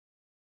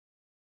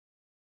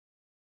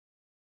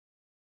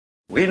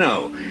We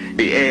know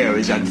the air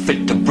is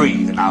unfit to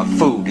breathe and our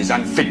food is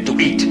unfit to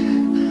eat.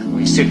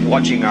 We sit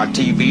watching our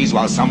TVs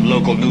while some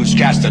local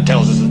newscaster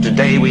tells us that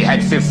today we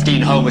had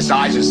 15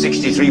 homicides and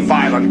 63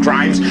 violent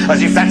crimes,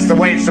 as if that's the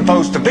way it's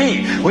supposed to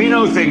be. We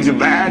know things are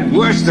bad,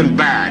 worse than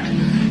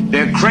bad.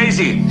 They're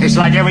crazy. It's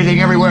like everything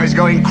everywhere is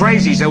going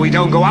crazy, so we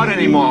don't go out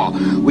anymore.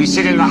 We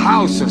sit in the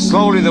house, and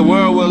slowly the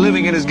world we're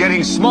living in is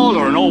getting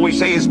smaller, and all we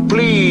say is,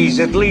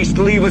 please, at least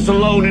leave us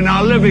alone in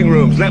our living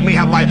rooms. Let me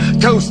have my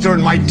toaster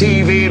and my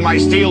TV and my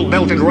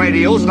steel-belted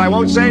radios, and I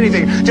won't say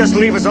anything. Just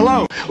leave us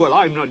alone. Well,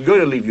 I'm not going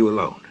to leave you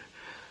alone.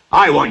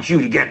 I want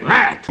you to get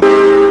mad.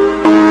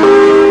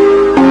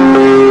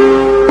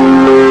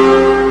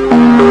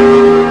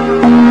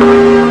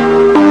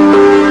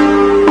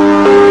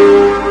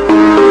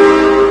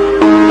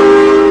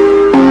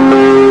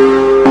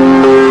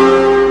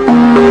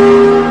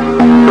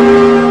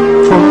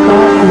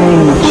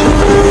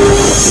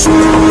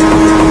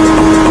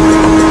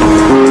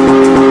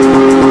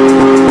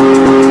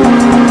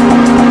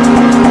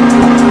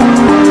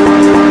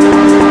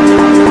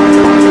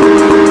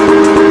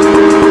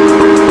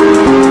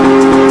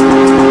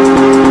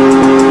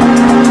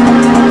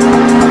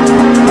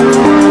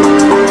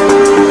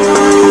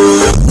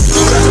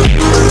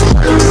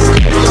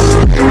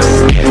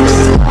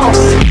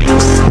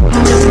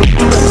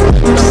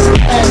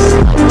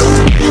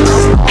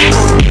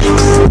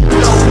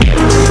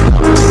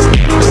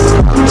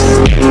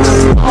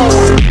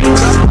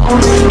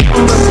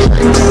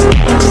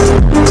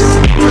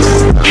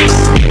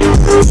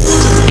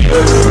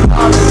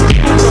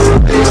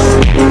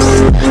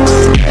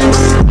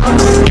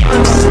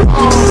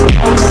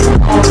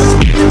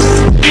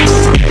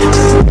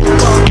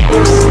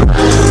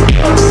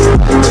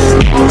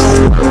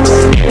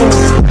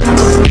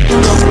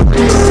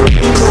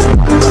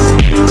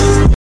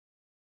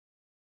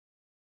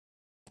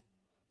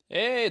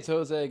 Hey, it's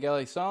Jose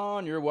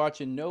Galison. You're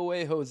watching No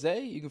Way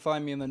Jose. You can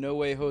find me on the No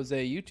Way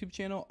Jose YouTube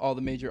channel, all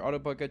the major auto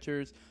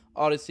podcatchers,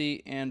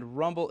 Odyssey, and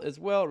Rumble as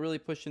well. Really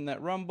pushing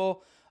that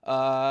Rumble.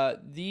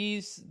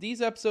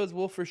 These episodes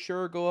will for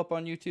sure go up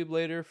on YouTube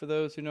later. For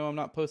those who know, I'm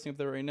not posting up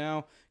there right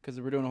now because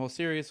we're doing a whole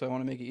series, so I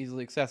want to make it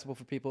easily accessible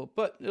for people.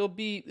 But it'll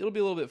be a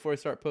little bit before I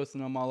start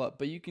posting them all up.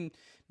 But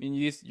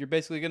you're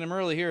basically getting them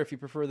early here if you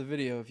prefer the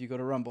video. If you go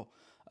to Rumble,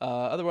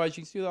 otherwise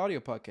you can see the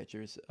audio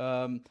podcatchers.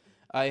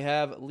 I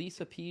have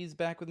Lisa Pease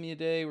back with me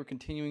today. We're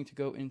continuing to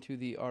go into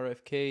the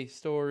RFK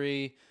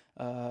story.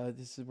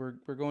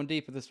 We're going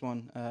deep with this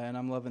one, and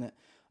I'm loving it.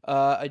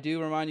 I do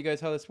remind you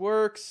guys how this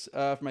works.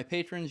 For my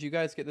patrons, you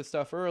guys get this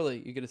stuff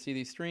early. You get to see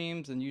these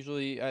streams, and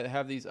usually I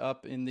have these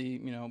up in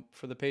the,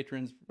 for the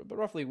patrons, but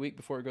roughly a week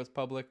before it goes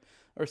public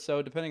or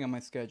so, depending on my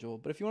schedule.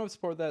 But if you want to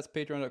support that, it's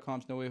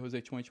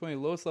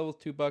patreon.com/NoWayJose2020. Lowest level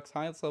is $2,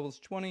 highest level is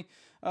 $20.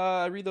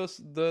 I read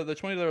the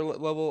 $20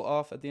 level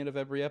off at the end of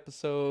every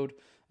episode.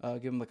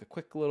 Give them like a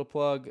quick little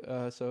plug.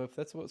 So if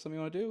that's something you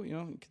want to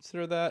do,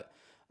 consider that.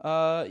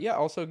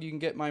 Also you can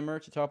get my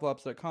merch at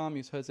toplobs.com.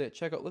 Use Jose at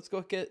checkout. Let's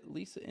go get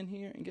Lisa in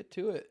here and get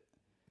to it.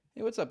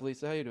 Hey, what's up,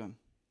 Lisa? How you doing?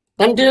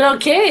 I'm doing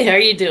okay. How are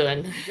you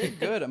doing?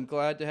 Good. I'm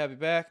glad to have you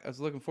back. I was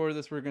looking forward to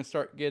this. We're going to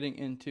start getting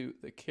into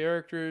the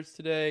characters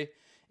today.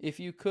 If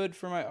you could,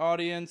 for my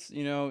audience,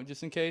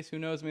 just in case, who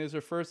knows, maybe it's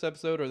their first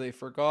episode or they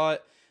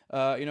forgot,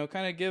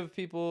 kind of give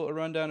people a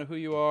rundown of who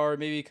you are,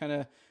 maybe kind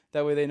of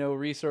that way they know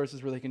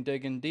resources where they can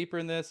dig in deeper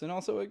in this, and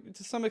also,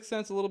 to some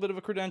extent, a little bit of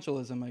a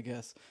credentialism, I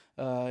guess.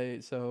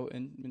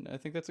 And I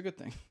think that's a good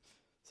thing.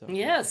 So.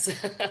 Yes.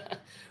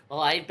 Well,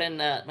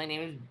 my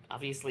name is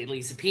obviously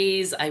Lisa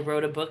Pease. I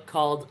wrote a book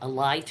called A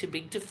Lie Too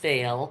Big to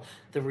Fail,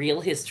 The Real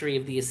History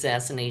of the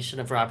Assassination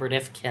of Robert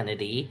F.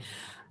 Kennedy.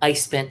 I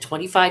spent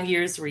 25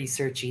 years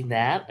researching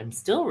that. I'm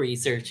still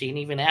researching,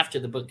 even after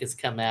the book has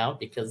come out,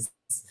 because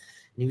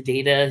new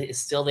data is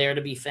still there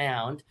to be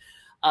found.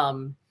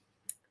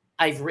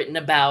 I've written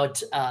about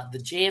the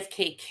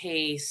JFK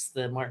case,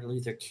 the Martin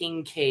Luther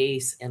King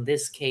case, and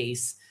this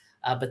case,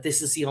 but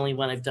this is the only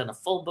one I've done a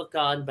full book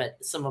on. But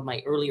some of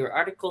my earlier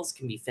articles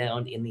can be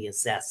found in The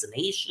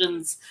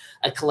Assassinations,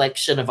 a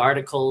collection of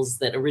articles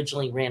that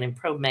originally ran in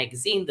Probe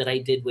magazine that I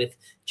did with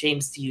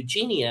James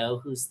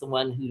DiEugenio, who's the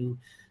one who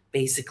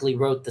basically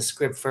wrote the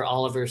script for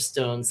Oliver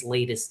Stone's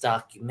latest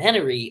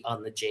documentary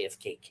on the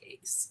JFK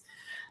case.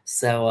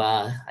 So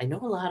I know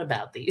a lot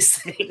about these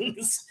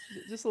things.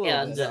 Just a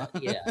little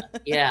bit.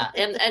 Yeah.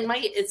 And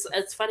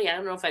it's funny. I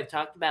don't know if I've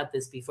talked about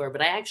this before, but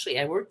I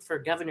worked for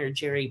Governor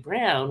Jerry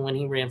Brown when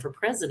he ran for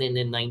president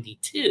in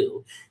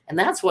 '92. And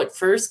that's what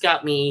first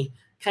got me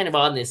kind of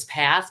on this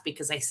path,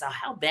 because I saw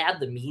how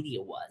bad the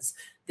media was.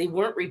 They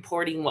weren't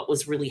reporting what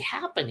was really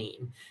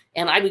happening.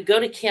 And I would go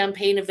to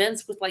campaign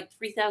events with like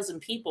 3,000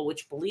 people,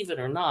 which, believe it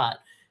or not,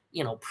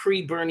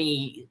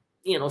 pre-Bernie,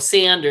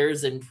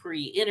 Sanders and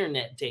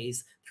pre-internet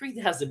days,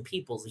 3,000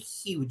 people is a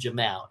huge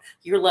amount.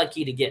 You're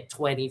lucky to get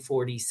 20,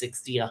 40,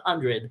 60,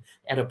 100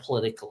 at a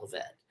political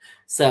event.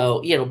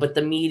 So, but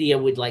the media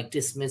would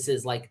dismiss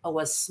as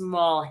a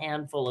small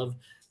handful of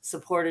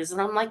supporters.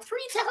 And I'm like,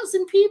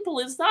 3,000 people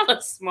is not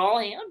a small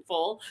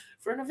handful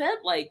for an event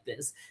like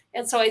this.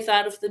 And so I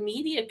thought, if the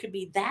media could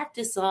be that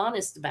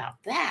dishonest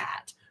about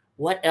that,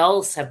 what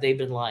else have they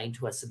been lying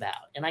to us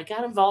about? And I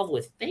got involved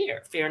with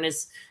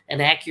fairness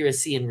and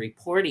accuracy in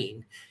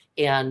reporting.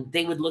 And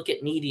they would look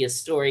at media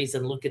stories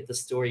and look at the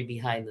story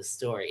behind the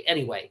story.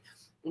 Anyway,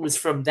 it was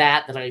from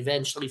that I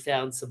eventually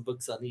found some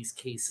books on these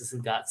cases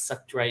and got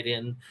sucked right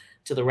in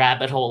to the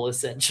rabbit hole,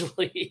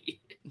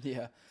 essentially.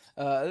 Yeah,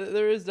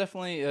 there is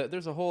definitely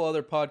there's a whole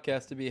other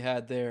podcast to be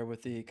had there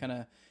with the kind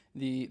of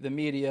the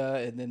media,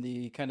 and then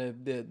the kind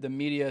of the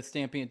media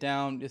stamping it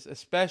down,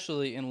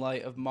 especially in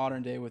light of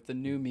modern day with the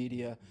new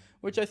media,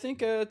 which I think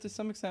to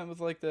some extent with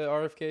like the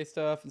RFK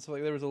stuff and stuff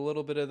like, there was a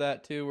little bit of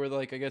that too, where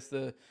like I guess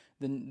the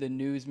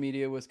news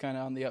media was kind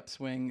of on the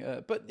upswing.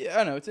 But yeah, I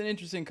don't know, it's an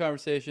interesting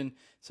conversation,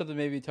 something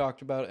maybe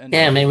talked about. And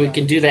yeah, maybe we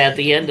can do that at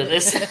the end of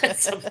this at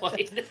some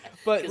point.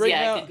 But right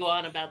now, I could go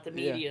on about the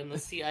media and the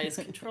CIA's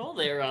control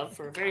thereof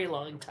for a very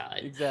long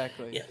time.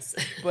 Exactly. Yes.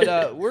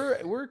 But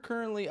we're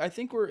currently, I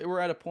think we're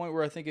at a point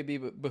where I think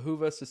it'd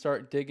behoove us to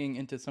start digging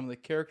into some of the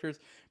characters.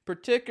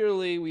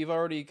 Particularly, we've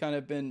already kind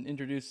of been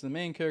introduced to the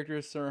main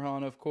characters,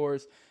 Sirhan, of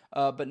course.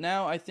 But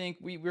now I think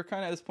we're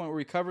kind of at this point where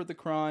we covered the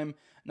crime.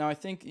 Now I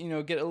think,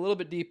 get a little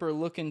bit deeper,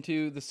 look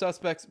into the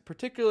suspects.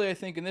 Particularly, I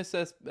think in this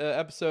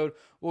episode,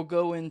 we'll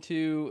go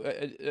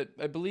into,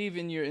 I believe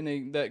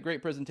that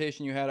great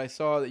presentation you had, I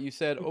saw that you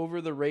said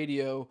over the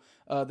radio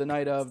the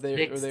night of,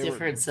 they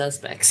different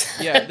suspects.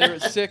 Yeah, there were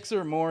 6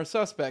 or more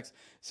suspects.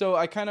 So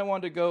I kind of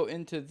wanted to go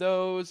into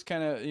those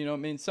kind of, I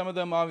mean, some of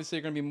them obviously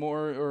are going to be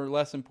more or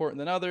less important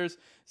than others.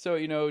 So,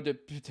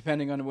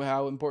 depending on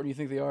how important you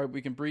think they are,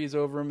 we can breeze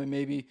over them and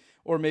maybe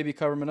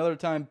cover them another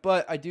time.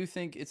 But I do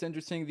think it's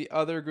interesting, the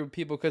other group of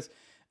people, because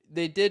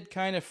they did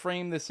kind of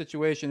frame this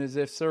situation as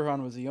if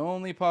Sirhan was the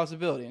only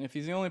possibility. And if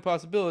he's the only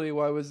possibility,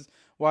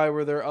 why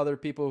were there other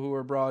people who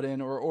were brought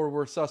in or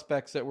were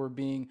suspects that were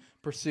being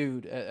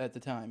pursued at the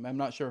time? I'm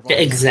not sure if all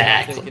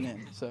exactly taken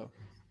in. So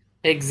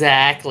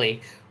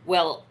exactly.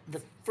 Well,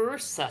 the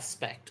first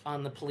suspect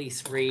on the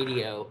police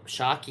radio,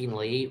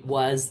 shockingly,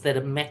 was that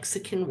a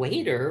Mexican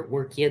waiter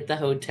working at the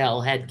hotel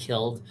had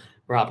killed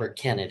Robert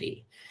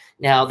Kennedy.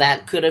 Now,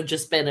 that could have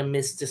just been a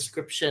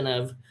misdescription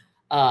of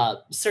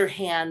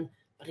Sirhan,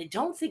 but I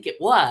don't think it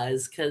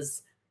was,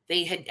 because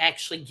they had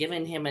actually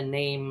given him a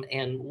name,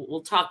 and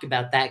we'll talk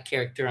about that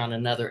character on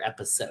another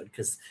episode,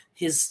 because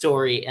his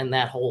story and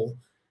that whole,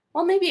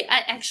 well, maybe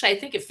I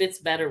think it fits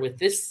better with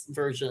this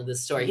version of the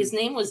story. His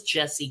name was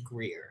Jesse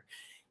Greer.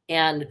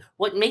 And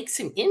what makes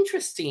him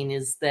interesting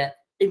is that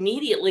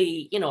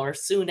immediately, or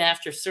soon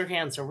after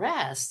Sirhan's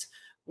arrest,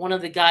 one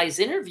of the guys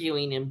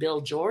interviewing him, Bill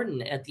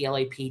Jordan at the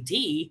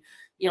LAPD,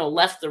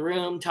 left the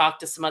room, talked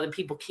to some other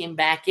people, came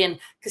back in,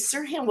 because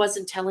Sirhan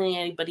wasn't telling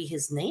anybody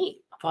his name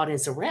upon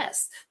his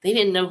arrest. They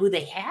didn't know who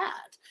they had.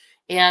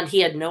 And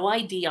he had no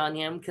ID on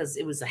him, because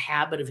it was a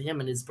habit of him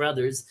and his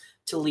brothers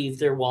to leave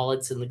their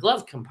wallets in the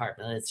glove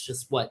compartment. It's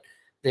just what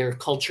their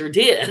culture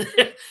did.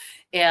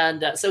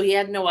 And so he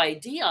had no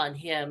ID on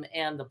him,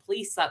 and the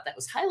police thought that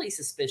was highly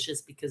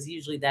suspicious, because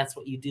usually that's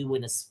what you do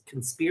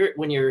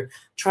when you're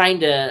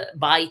trying to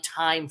buy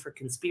time for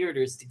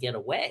conspirators to get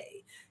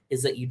away,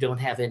 is that you don't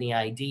have any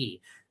ID.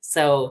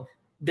 So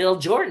Bill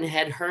Jordan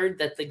had heard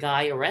that the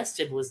guy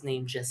arrested was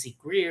named Jesse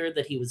Greer,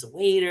 that he was a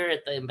waiter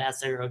at the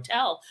Ambassador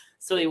Hotel.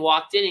 So he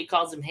walked in, he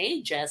calls him,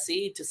 "Hey,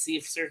 Jesse," to see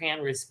if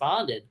Sirhan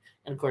responded.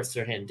 And of course,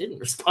 Sirhan didn't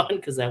respond,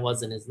 because that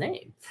wasn't his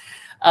name.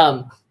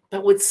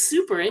 But what's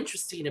super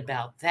interesting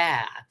about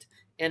that,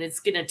 and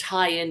it's going to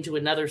tie into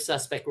another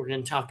suspect we're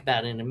going to talk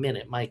about in a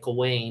minute, Michael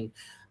Wayne.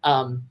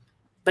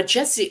 But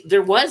Jesse,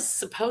 there was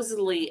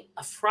supposedly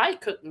a fry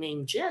cook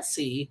named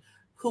Jesse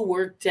who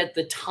worked at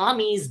the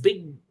Tommy's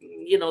big,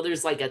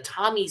 there's like a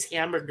Tommy's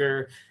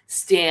hamburger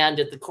stand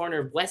at the corner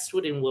of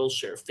Westwood and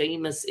Wilshire,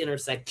 famous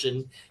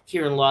intersection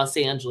here in Los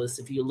Angeles.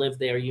 If you live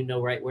there, you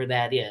know right where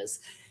that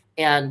is.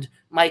 And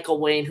Michael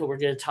Wayne, who we're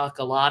going to talk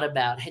a lot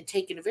about, had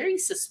taken a very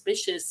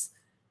suspicious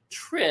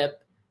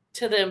trip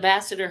to the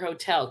Ambassador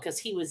Hotel, because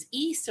he was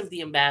east of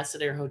the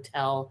Ambassador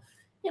Hotel,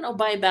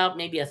 by about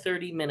maybe a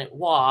 30-minute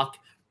walk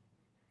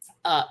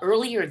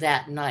earlier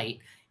that night.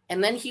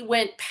 And then he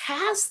went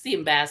past the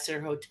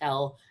Ambassador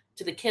Hotel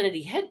to the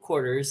Kennedy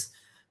headquarters,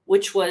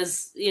 which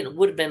was,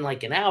 would have been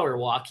like an hour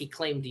walk. He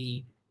claimed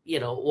he,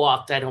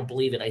 walked. I don't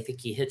believe it. I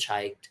think he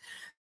hitchhiked.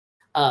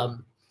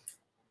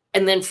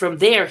 And then from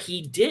there,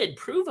 he did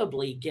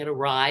provably get a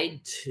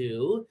ride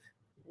to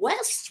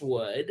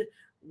Westwood,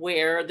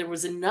 where there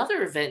was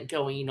another event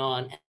going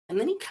on. And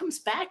then he comes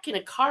back in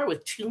a car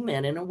with 2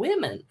 men and a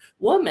woman.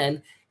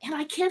 And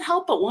I can't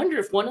help but wonder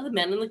if one of the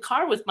men in the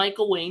car with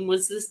Michael Wayne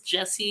was this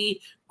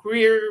Jesse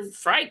Greer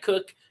fry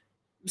cook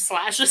 /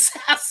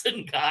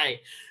 assassin guy.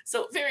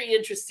 So very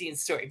interesting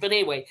story. But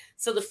anyway,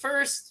 so the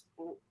first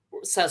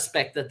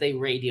suspect that they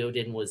radioed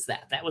in was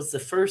that. That was the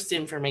first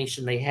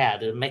information they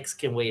had. A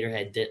Mexican waiter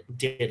had did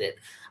it.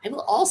 I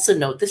will also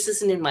note, this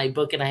isn't in my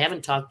book, and I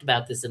haven't talked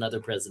about this in other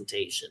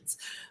presentations,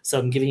 so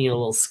I'm giving you a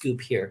little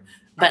scoop here.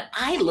 But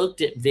I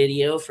looked at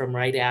video from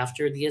right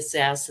after the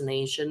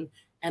assassination,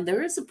 and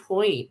there is a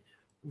point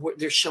where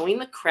they're showing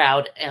the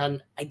crowd,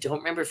 and I don't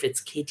remember if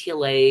it's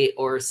KTLA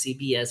or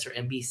CBS or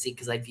NBC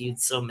because I viewed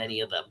so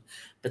many of them.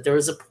 But there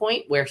was a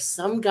point where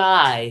some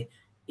guy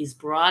is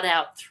brought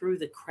out through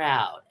the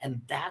crowd,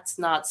 and that's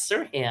not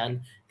Sirhan,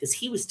 because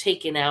he was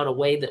taken out a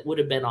way that would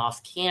have been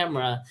off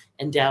camera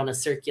and down a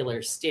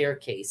circular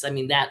staircase. I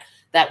mean, that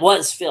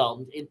was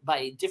filmed by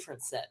a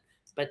different set,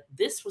 but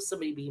this was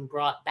somebody being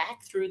brought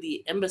back through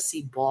the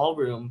embassy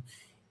ballroom,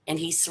 and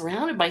he's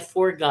surrounded by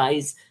 4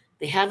 guys.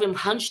 They have him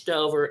hunched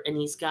over, and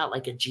he's got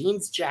like a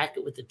jeans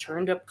jacket with a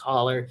turned up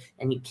collar,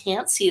 and you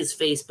can't see his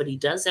face, but he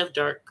does have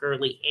dark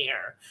curly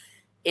hair.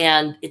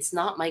 And it's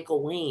not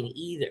Michael Wayne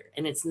either.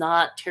 And it's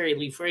not Terry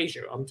Lee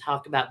Frazier. I'll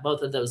talk about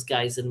both of those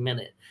guys in a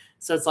minute.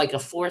 So it's like a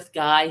 4th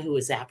guy who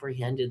was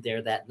apprehended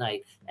there that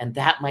night. And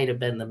that might have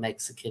been the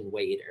Mexican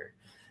waiter.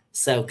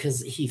 So,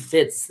 because he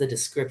fits the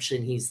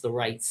description, he's the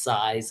right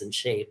size and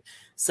shape.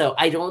 So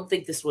I don't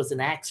think this was an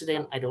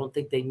accident. I don't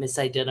think they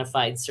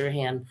misidentified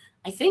Sirhan.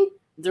 I think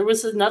there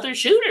was another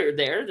shooter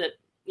there that,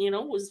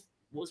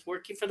 was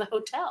working for the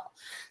hotel.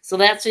 So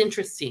that's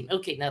interesting.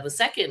 Okay, now the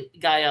second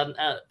guy on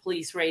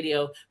police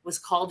radio was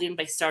called in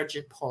by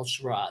Sergeant Paul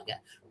Schraga.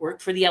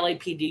 Worked for the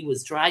LAPD,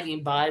 was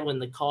driving by when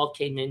the call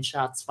came in,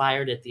 shots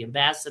fired at the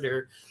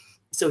ambassador.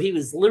 So he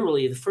was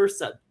literally the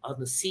first on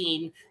the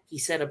scene. He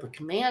set up a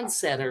command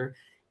center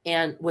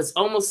and was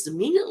almost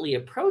immediately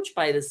approached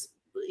by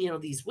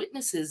these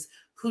witnesses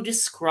who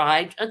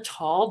described a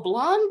tall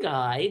blonde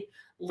guy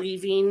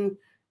leaving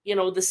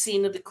the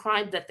scene of the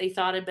crime that they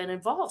thought had been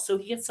involved. So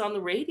he gets on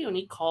the radio and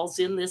he calls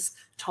in this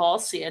tall,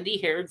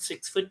 sandy-haired,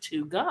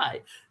 6'2"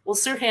 guy. Well,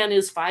 Sirhan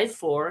is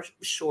 5'4",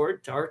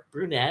 short, dark,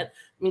 brunette.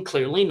 I mean,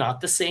 clearly not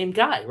the same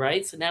guy,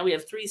 right? So now we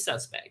have 3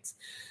 suspects.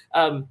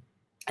 And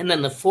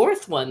then the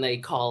 4th one they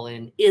call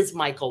in is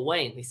Michael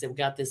Wayne. They said, we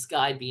got this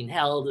guy being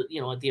held, at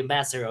the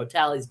Ambassador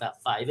Hotel. He's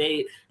about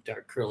 5'8",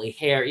 dark curly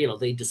hair.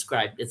 They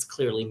described it's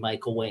clearly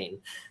Michael Wayne.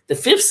 The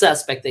 5th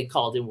suspect they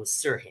called in was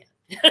Sirhan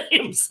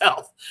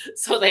himself.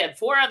 So they had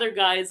 4 other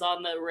guys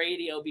on the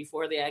radio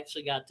before they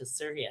actually got to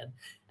Sirhan.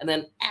 And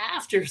then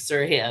after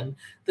Sirhan,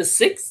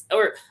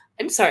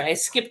 I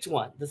skipped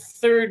one. The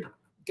 3rd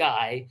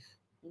guy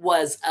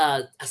was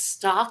a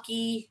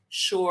stocky,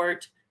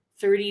 short,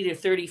 30 to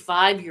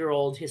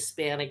 35-year-old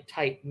Hispanic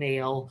type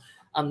male.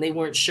 They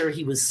weren't sure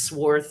he was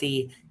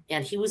swarthy.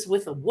 And he was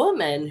with a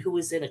woman who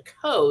was in a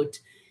coat,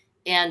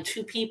 and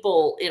 2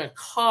 people in a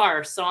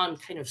car saw him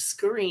kind of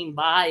scurrying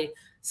by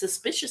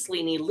suspiciously,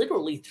 and he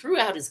literally threw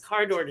out his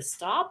car door to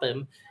stop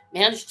him,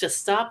 managed to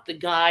stop the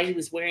guy who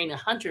was wearing a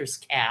hunter's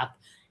cap,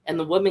 and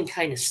the woman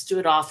kind of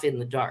stood off in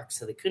the dark,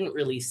 so they couldn't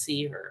really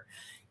see her.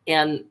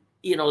 And,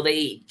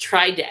 they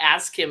tried to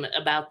ask him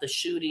about the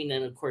shooting,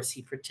 and of course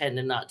he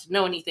pretended not to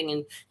know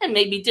anything, and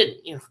maybe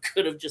didn't,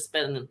 could have just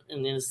been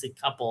an innocent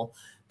couple.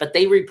 But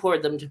they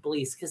reported them to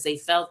police because they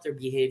felt their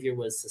behavior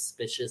was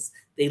suspicious.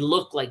 They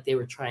looked like they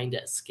were trying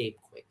to escape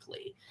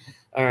quickly.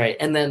 All right.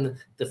 And then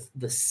the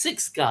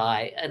 6th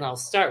guy, and I'll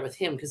start with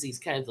him because he's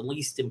kind of the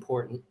least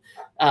important,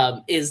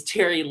 is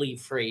Terry Lee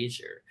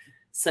Frazier.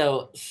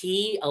 So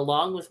he,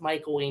 along with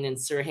Michael Wayne and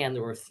Sirhan,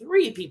 there were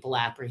 3 people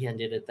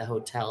apprehended at the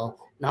hotel,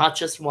 not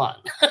just one.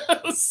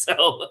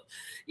 So,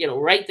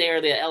 right there,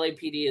 the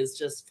LAPD is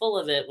just full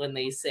of it when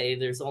they say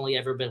there's only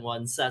ever been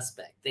one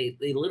suspect. They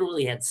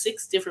literally had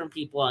 6 different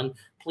people on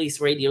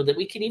police radio that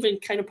we can even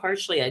kind of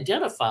partially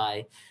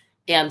identify.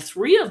 And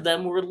 3 of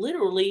them were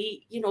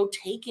literally,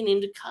 taken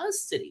into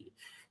custody.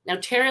 Now,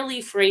 Terry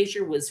Lee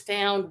Frazier was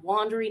found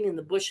wandering in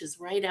the bushes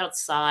right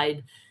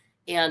outside.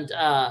 And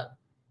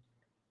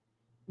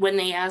when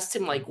they asked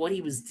him, what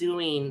he was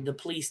doing, the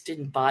police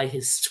didn't buy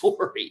his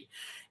story.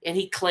 And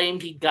he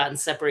claimed he'd gotten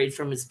separated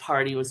from his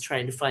party and was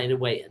trying to find a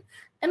way in.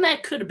 And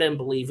that could have been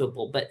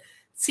believable, but it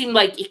seemed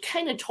like he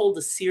kind of told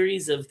a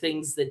series of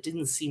things that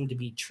didn't seem to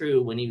be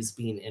true when he was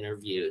being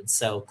interviewed.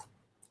 So,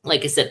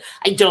 like I said,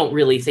 I don't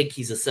really think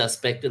he's a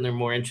suspect, and they're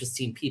more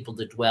interesting people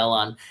to dwell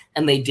on.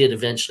 And they did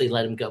eventually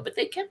let him go, but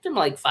they kept him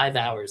 5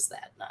 hours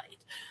that night.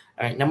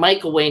 All right. Now,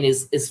 Michael Wayne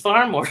is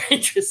far more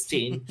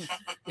interesting.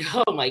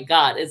 Oh, my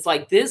God. It's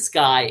like this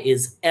guy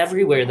is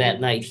everywhere that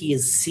night. He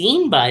is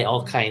seen by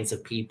all kinds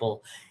of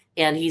people.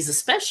 And he's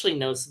especially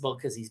noticeable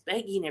because he's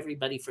begging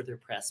everybody for their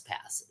press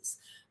passes.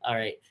 All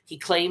right. He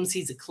claims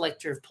he's a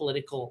collector of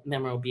political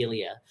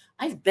memorabilia.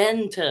 I've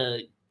been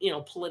to,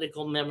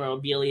 political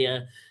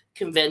memorabilia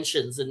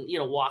conventions and,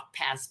 walk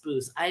past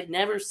booths. I've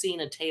never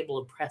seen a table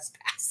of press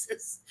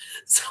passes.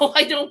 So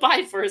I don't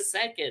buy for a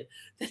second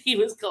that he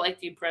was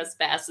collecting press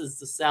passes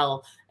to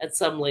sell at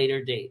some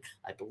later date.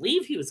 I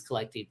believe he was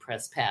collecting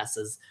press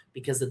passes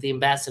because at the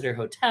Ambassador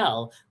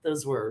Hotel,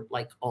 those were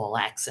like all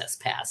access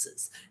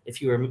passes.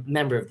 If you were a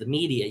member of the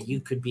media, you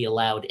could be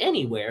allowed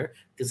anywhere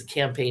because the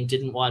campaign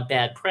didn't want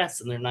bad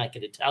press and they're not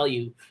going to tell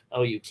you,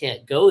 oh, you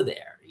can't go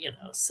there,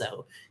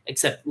 so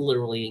except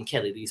literally in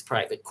Kennedy's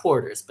private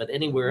quarters. But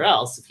anywhere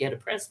else, if you had a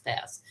press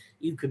pass,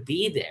 you could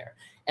be there.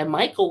 And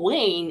Michael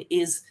Wayne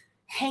is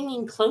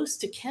hanging close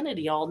to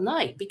Kennedy all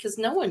night because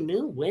no one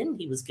knew when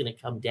he was going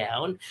to come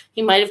down.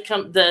 He might have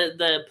come,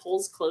 the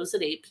polls closed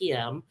at 8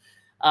 p.m.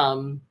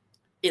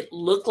 It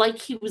looked like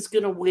he was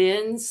going to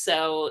win.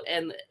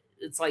 And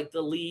it's like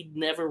the lead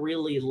never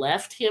really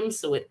left him.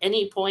 So at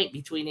any point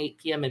between 8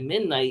 p.m. and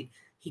midnight,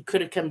 he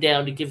could have come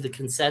down to give the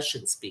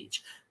concession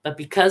speech. But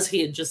because he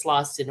had just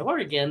lost in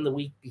Oregon the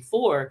week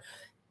before,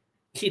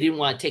 he didn't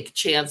want to take a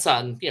chance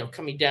on,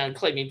 coming down,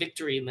 claiming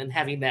victory, and then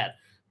having that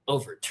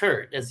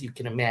overturned, as you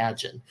can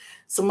imagine.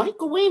 So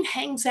Michael Wayne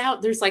hangs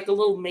out. There's like a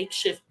little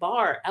makeshift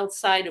bar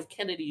outside of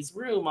Kennedy's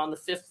room on the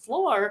 5th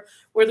floor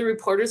where the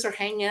reporters are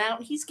hanging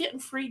out. He's getting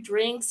free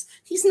drinks.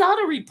 He's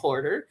not a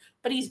reporter,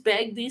 but he's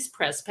bagged these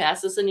press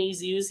passes and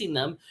he's using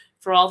them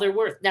for all they're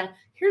worth. Now,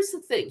 here's the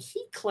thing.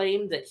 He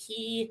claimed that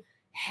he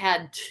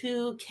had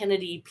 2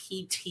 Kennedy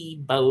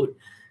PT boat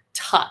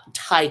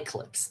tie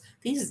clips.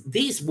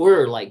 These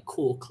were like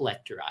cool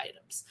collector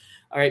items.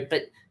 All right,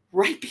 but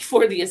right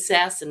before the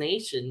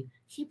assassination,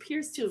 he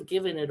appears to have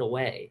given it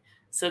away.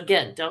 So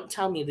again, don't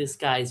tell me this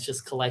guy's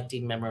just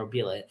collecting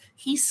memorabilia.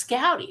 He's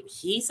scouting.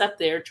 He's up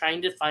there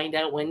trying to find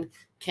out when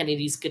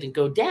Kennedy's going to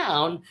go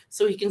down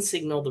so he can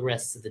signal the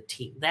rest of the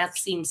team. That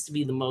seems to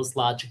be the most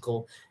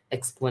logical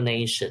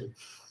explanation.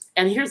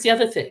 And here's the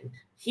other thing.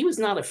 He was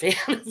not a fan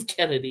of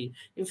Kennedy.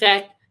 In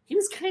fact, he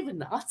was kind of a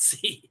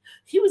Nazi.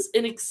 He was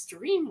an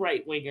extreme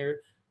right-winger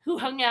who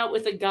hung out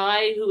with a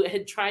guy who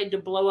had tried to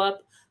blow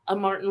up a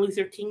Martin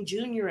Luther King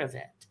Jr.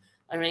 event.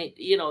 I mean,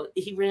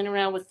 he ran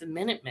around with the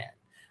Minutemen.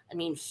 I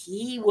mean,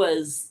 he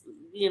was,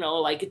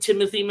 like a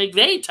Timothy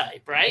McVeigh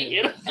type, right?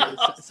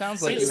 It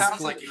sounds like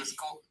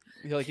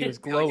he was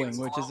glowing,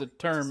 which is a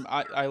term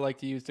I like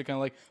to use to kind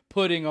of like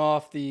putting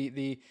off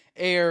the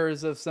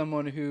airs of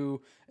someone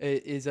who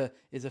is a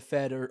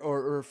Fed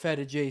or Fed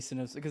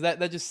adjacent, because that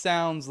just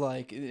sounds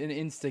like an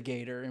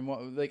instigator, and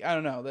I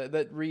don't know,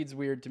 that reads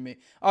weird to me.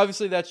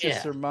 Obviously, that's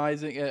just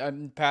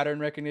surmising, pattern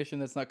recognition.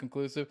 That's not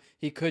conclusive.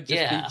 He could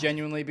just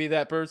genuinely be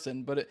that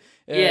person, but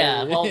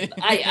well,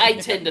 I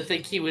tend to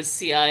think he was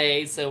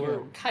CIA, so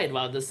we're kind of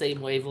on the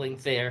same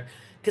wavelength there.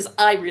 Because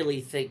I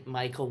really think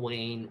Michael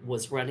Wayne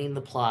was running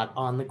the plot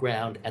on the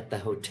ground at the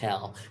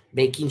hotel,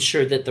 making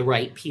sure that the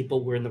right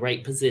people were in the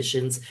right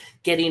positions,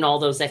 getting all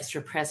those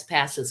extra press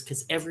passes,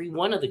 because every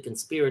one of the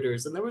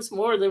conspirators, and there was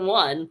more than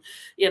one,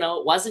 it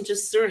wasn't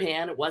just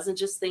Sirhan, it wasn't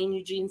just Thane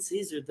Eugene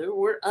Caesar, there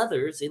were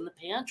others in the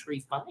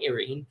pantry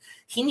firing.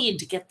 He needed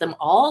to get them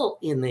all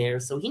in there,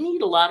 so he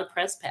needed a lot of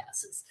press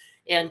passes.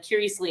 And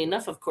curiously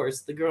enough, of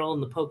course, the girl in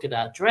the polka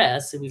dot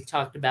dress, who we've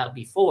talked about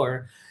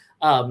before,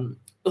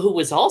 who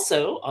was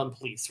also on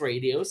police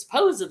radio,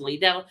 supposedly.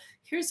 Now,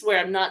 here's where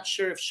I'm not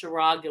sure if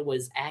Sharaga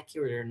was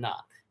accurate or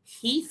not.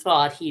 He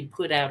thought he'd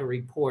put out a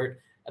report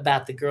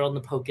about the girl in the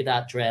polka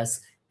dot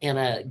dress and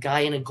a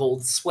guy in a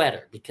gold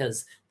sweater,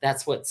 because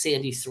that's what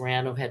Sandy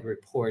Serrano had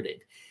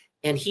reported.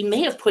 And he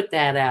may have put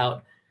that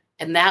out,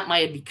 and that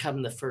might have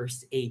become the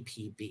first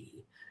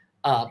APB.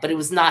 But it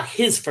was not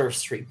his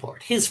first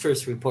report. His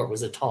first report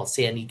was a tall,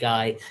 sandy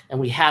guy, and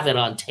we have it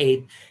on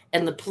tape.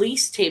 And the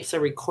police tapes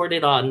are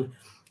recorded on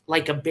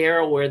like a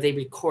barrel where they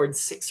record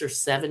 6 or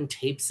 7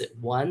 tapes at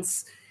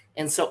once.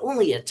 And so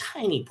only a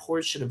tiny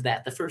portion of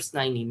that, the first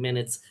 90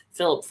 minutes,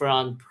 Philip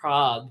von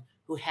Prague,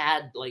 who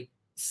had like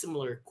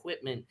similar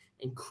equipment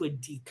and could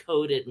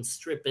decode it and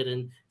strip it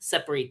and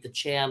separate the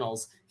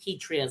channels, he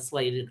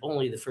translated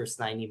only the first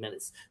 90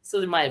 minutes. So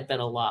there might have been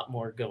a lot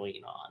more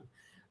going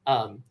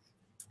on.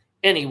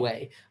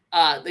 Anyway,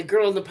 the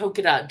girl in the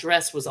polka dot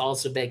dress was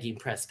also begging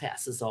press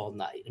passes all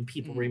night, and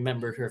people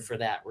remembered her for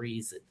that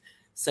reason.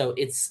 So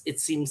it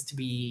seems to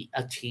be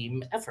a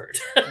team effort,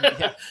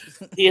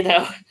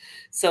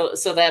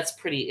 So that's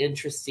pretty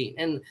interesting.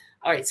 And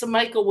all right, so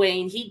Michael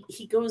Wayne,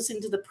 he goes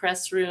into the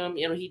press room.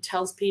 He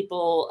tells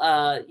people,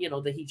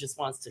 that he just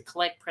wants to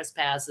collect press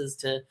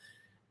passes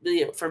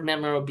for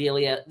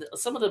memorabilia.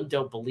 Some of them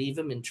don't believe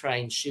him and try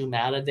and shoo him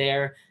out of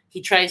there.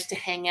 He tries to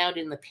hang out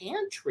in the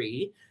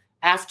pantry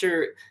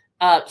after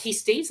he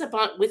stays up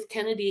with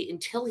Kennedy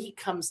until he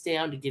comes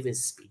down to give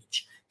his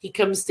speech. He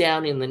comes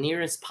down in the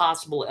nearest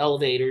possible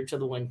elevator to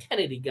the one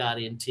Kennedy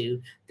got into.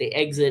 They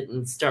exit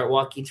and start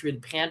walking through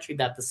the pantry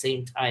about the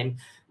same time.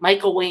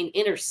 Michael Wayne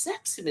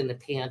intercepts him in the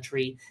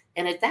pantry,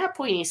 and at that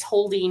point, he's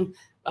holding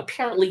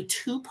apparently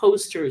 2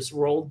 posters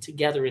rolled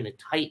together in a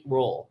tight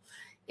roll.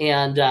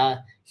 And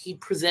he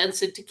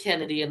presents it to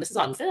Kennedy, and this is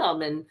on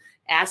film, and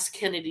asks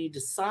Kennedy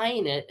to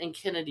sign it, and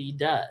Kennedy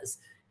does,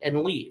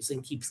 and leaves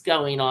and keeps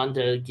going on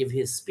to give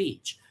his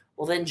speech.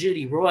 Well, then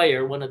Judy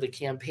Royer, one of the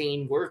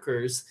campaign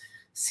workers,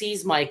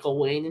 sees Michael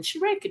Wayne, and she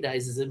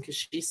recognizes him because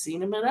she's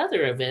seen him at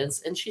other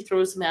events, and she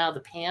throws him out of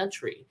the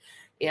pantry.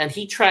 And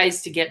he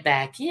tries to get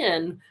back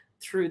in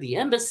through the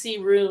embassy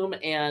room,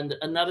 and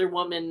another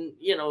woman,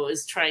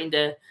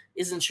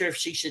 isn't sure if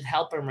she should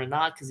help him or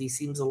not because he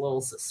seems a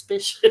little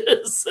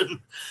suspicious. And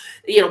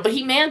but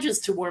he manages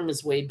to worm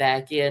his way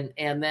back in.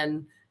 And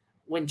then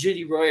when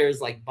Judy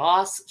Royer's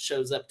boss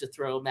shows up to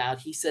throw him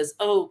out, he says,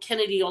 "Oh,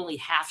 Kennedy only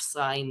half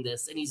signed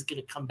this and he's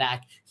going to come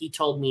back. He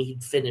told me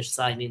he'd finish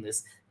signing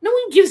this." No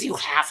one gives you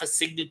half a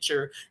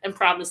signature and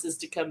promises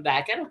to come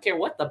back. I don't care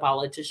what the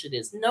politician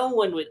is. No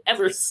one would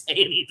ever say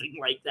anything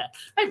like that.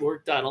 I've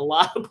worked on a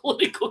lot of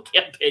political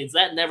campaigns.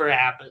 That never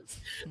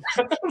happens.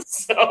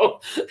 So,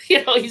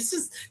 he's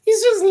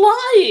just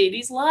lying.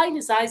 He's lying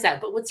his eyes out.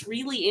 But what's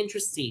really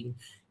interesting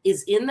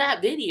is in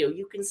that video,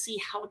 you can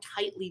see how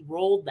tightly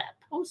rolled that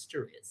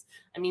poster is.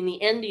 I mean, the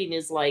ending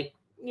is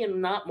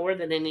not more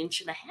than an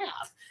inch and a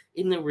half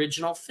in the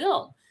original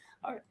film.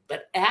 All right.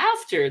 But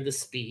after the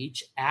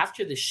speech,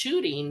 after the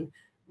shooting,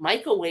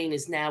 Michael Wayne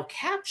is now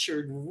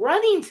captured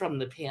running from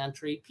the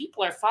pantry.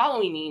 People are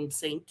following him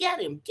saying, "Get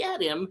him,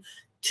 get him."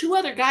 2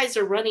 other guys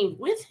are running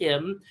with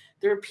him.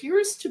 There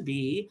appears to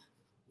be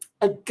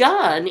a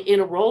gun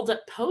in a rolled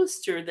up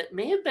poster that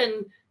may have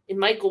been in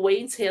Michael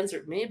Wayne's hands, or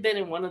it may have been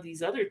in one of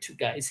these other 2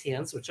 guys'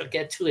 hands, which I'll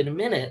get to in a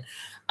minute.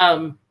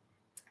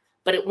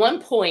 But at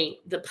one point,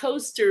 the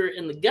poster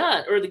and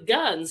the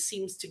gun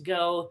seems to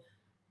go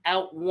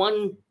out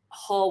one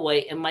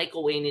hallway, and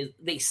Michael Wayne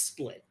they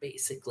split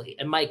basically,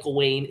 and Michael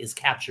Wayne is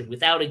captured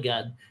without a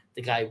gun.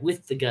 The guy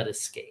with the gun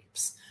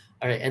escapes.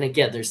 All right, and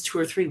again, there's 2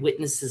 or 3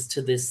 witnesses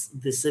to this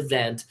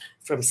event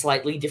from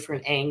slightly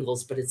different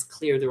angles, but it's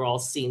clear they're all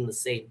seeing the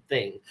same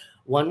thing.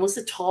 One was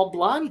a tall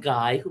blonde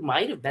guy who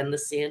might have been the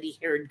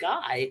sandy-haired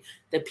guy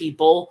that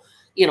people,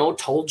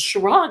 told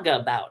Sharaga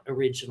about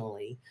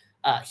originally.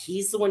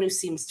 He's the one who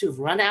seems to have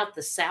run out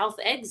the south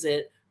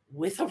exit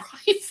with a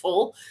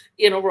rifle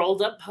in a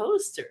rolled-up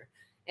poster.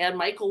 And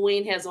Michael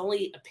Wayne has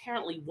only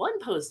apparently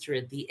 1 poster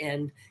at the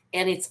end,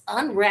 and it's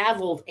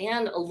unraveled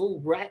and a little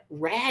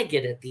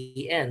ragged at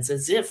the ends,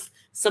 as if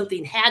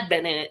something had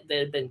been in it that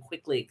had been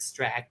quickly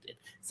extracted.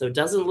 So it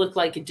doesn't look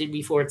like it did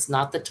before. It's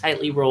not the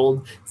tightly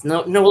rolled. It's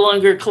no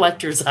longer a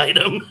collector's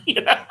item,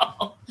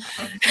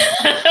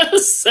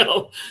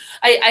 So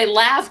I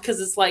laugh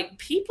because it's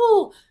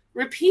people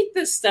repeat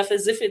this stuff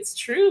as if it's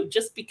true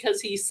just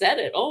because he said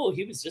it. Oh,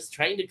 he was just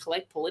trying to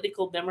collect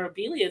political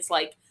memorabilia. It's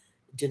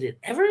did it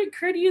ever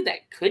occur to you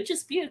that could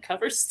just be a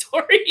cover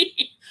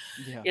story?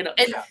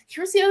 And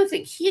here's the other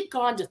thing. He had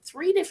gone to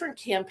 3 different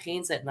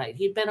campaigns that night.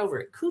 He'd been over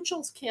at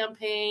Kuchel's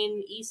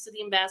campaign, east of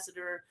the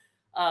Ambassador,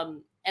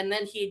 and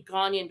then he had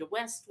gone into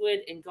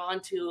Westwood and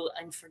gone to,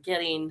 I'm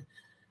forgetting,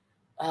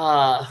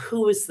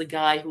 who was the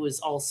guy who was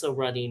also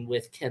running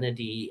with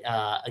Kennedy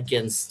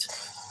against,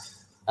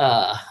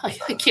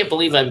 I can't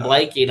believe I'm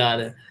blanking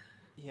on it.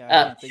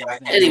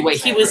 Anyway,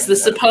 he was the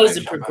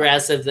supposed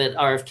progressive that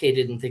RFK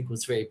didn't think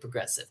was very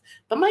progressive.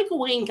 But Michael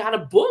Wayne got a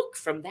book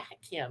from that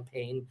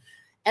campaign.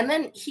 And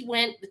then he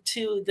went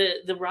to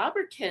the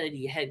Robert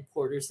Kennedy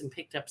headquarters and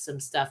picked up some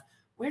stuff.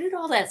 Where did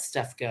all that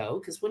stuff go?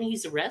 Because when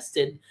he's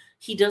arrested,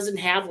 he doesn't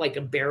have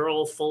a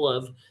barrel full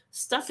of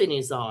stuff in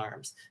his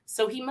arms.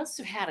 So he must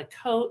have had a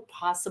coat,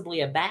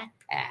 possibly a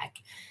backpack.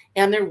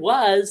 And there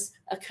was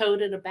a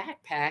coat and a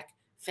backpack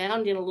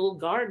found in a little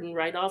garden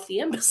right off the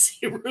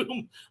embassy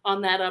room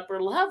on that upper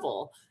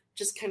level,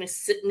 just kind of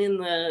sitting in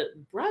the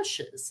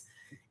brushes.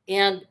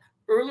 And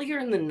earlier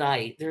in the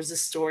night, there's a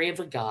story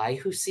of a guy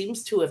who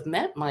seems to have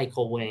met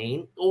Michael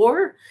Wayne,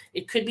 or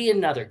it could be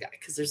another guy,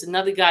 because there's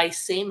another guy,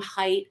 same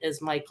height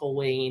as Michael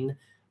Wayne,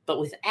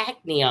 but with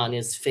acne on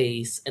his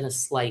face and a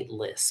slight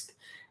lisp.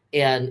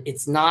 And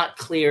it's not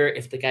clear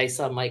if the guy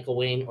saw Michael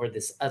Wayne or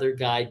this other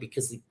guy,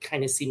 because it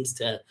kind of seems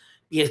to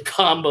be a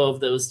combo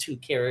of those 2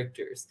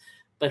 characters.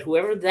 But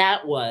whoever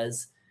that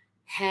was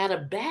had a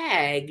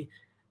bag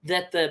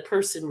that the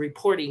person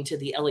reporting to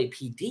the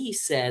LAPD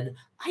said,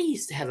 "I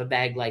used to have a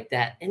bag like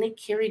that, and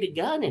it carried a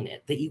gun in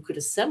it that you could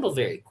assemble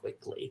very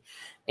quickly."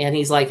 And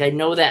he's like, "I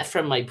know that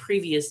from my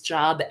previous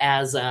job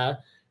as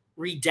a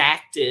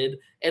redacted."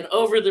 And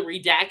over the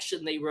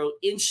redaction, they wrote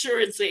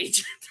insurance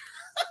agent.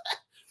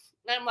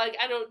 I'm like,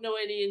 I don't know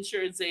any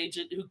insurance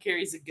agent who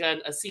carries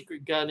a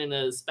secret gun in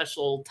a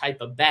special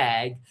type of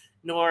bag.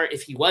 Nor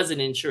if he was an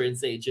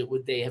insurance agent,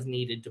 would they have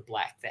needed to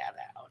black that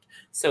out.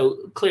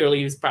 So clearly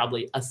he was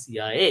probably a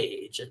CIA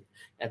agent,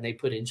 and they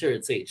put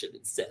insurance agent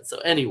instead. So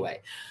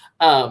anyway,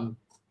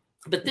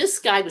 but this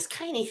guy was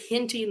kind of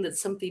hinting that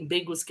something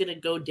big was going to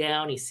go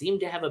down. He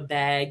seemed to have a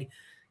bag,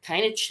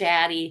 kind of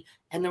chatty.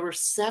 And there were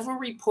several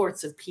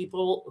reports of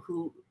people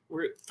who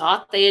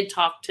thought they had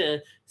talked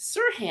to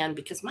Sirhan,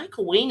 because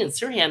Michael Wayne and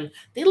Sirhan,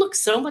 they look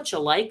so much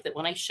alike that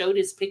when I showed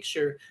his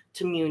picture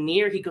to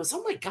Munir, he goes,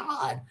 "Oh my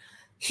God,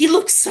 he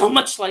looks so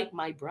much like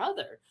my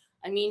brother."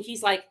 I mean,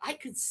 he's like, I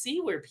could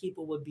see where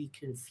people would be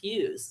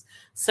confused.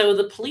 So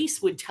the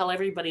police would tell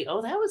everybody,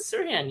 "Oh, that was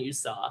Sirhan you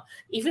saw,"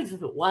 even if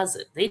it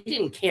wasn't. They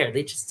didn't care.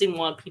 They just didn't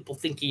want people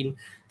thinking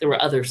there were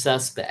other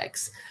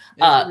suspects.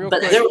 But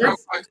there were,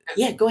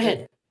 yeah, go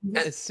ahead.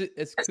 It's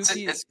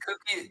kooky.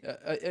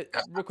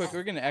 Real quick,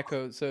 we're gonna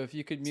echo. So if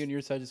you could mute on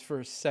your side just for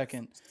a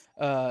second,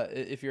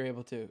 if you're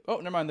able to. Oh,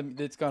 never mind.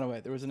 It's gone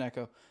away. There was an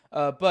echo.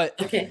 But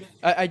Okay.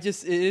 I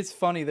just it is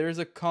funny. There's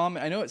a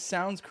common. I know it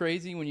sounds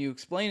crazy when you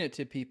explain it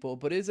to people,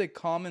 but it is a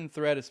common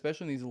thread,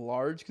 especially in these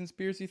large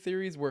conspiracy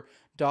theories where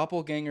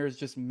doppelgangers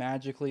just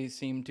magically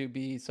seem to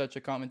be such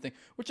a common thing.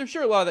 Which I'm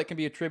sure a lot of that can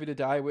be attributed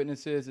to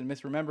eyewitnesses and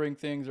misremembering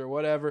things or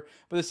whatever.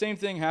 But the same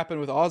thing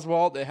happened with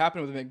Oswald. It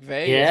happened with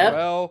McVeigh as Yep.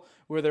 well,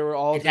 where there were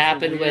all It different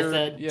happened with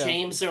weird,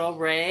 James Earl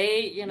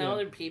Ray. You know, Yeah.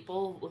 there are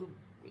people who,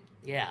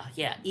 yeah.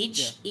 Yeah.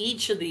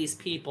 Each of these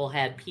people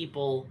had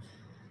people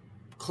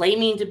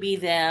claiming to be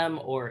them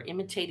or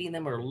imitating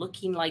them or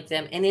looking like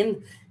them. And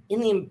in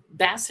the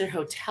Ambassador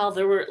Hotel,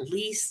 there were at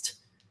least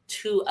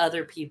two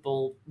other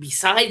people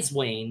besides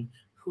Wayne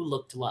who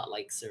looked a lot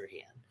like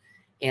Sirhan.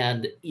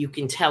 And you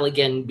can tell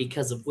again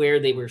because of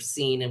where they were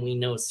seen, and we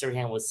know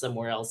Sirhan was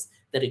somewhere else,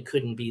 that it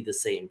couldn't be the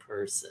same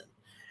person.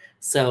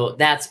 So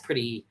that's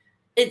pretty.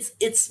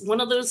 It's one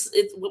of those.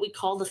 It's what we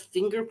call the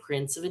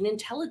fingerprints of an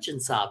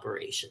intelligence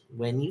operation.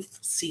 When you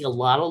see a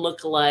lot of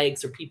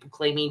lookalikes or people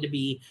claiming to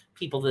be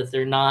people that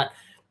they're not,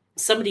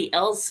 somebody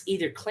else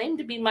either claimed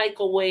to be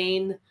Michael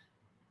Wayne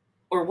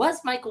or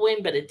was Michael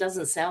Wayne, but it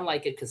doesn't sound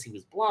like it because he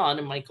was blonde,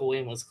 and Michael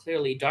Wayne was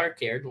clearly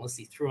dark-haired, unless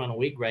he threw on a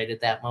wig right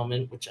at that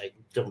moment, which I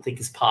don't think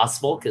is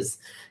possible because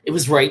it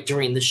was right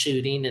during the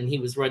shooting, and he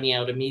was running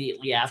out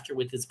immediately after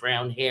with his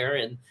brown hair,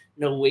 and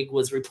no wig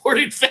was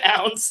reported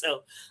found.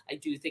 So I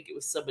do think it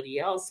was somebody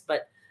else.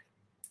 But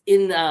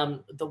in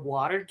the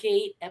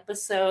Watergate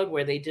episode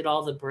where they did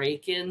all the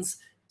break-ins,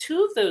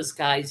 two of those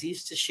guys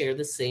used to share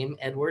the same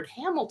Edward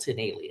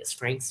Hamilton alias,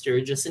 Frank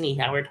Sturgis and E.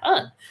 Howard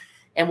Hunt.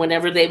 And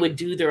whenever they would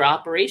do their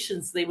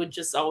operations, they would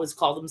just always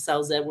call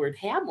themselves Edward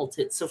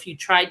Hamilton. So if you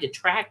tried to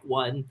track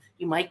one,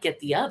 you might get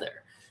the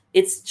other.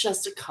 It's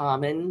just a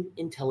common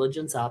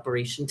intelligence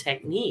operation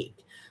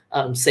technique.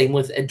 Same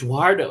with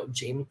Eduardo.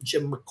 Jim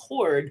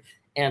McCord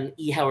and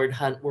E. Howard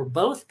Hunt were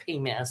both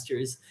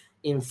paymasters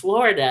in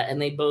Florida,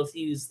 and they both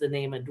used the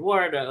name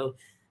Eduardo,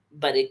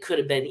 but it could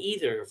have been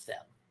either of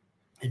them,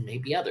 and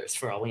maybe others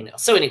for all we know.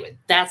 So anyway,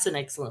 that's an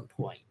excellent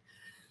point.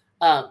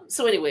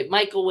 So anyway,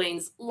 Michael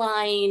Wayne's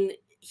lying.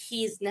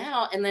 He's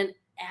now, and then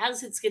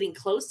as it's getting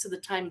close to the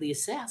time of the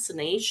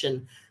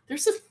assassination,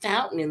 there's a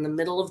fountain in the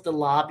middle of the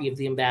lobby of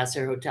the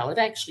Ambassador Hotel. I've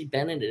actually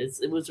been in it.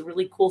 It was a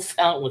really cool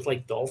fountain with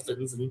like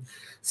dolphins and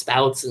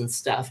spouts and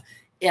stuff.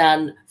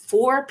 And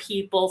four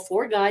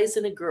guys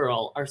and a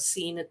girl, are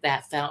seen at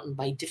that fountain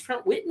by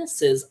different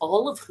witnesses,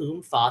 all of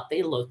whom thought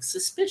they looked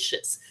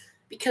suspicious.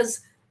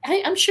 Because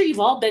I'm sure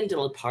you've all been to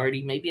a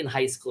party, maybe in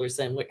high school or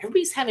something, where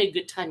everybody's having a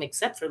good time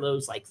except for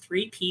those like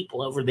three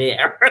people over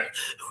there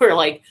who are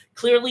like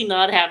clearly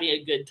not having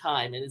a good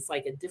time. And it's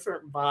like a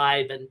different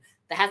vibe. And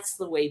that's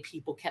the way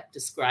people kept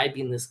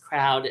describing this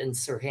crowd and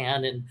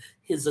Sirhan and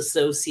his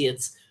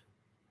associates.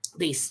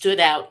 They stood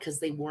out because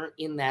they weren't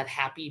in that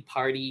happy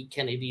party,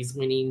 Kennedy's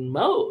winning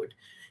mode.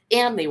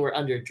 And they were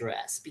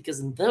underdressed because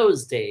in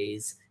those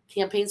days,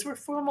 campaigns were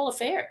formal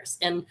affairs.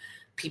 And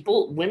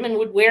women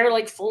would wear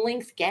like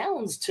full-length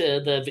gowns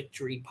to the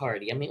victory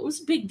party. I mean, it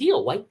was a big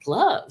deal. White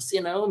gloves,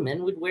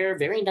 men would wear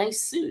very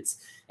nice suits.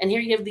 And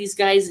here you have these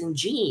guys in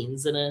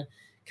jeans and a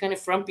kind of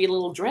frumpy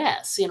little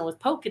dress, with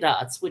polka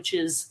dots, which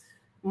is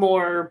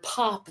more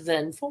pop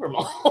than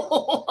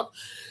formal.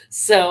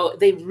 So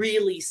they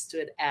really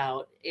stood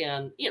out,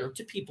 and,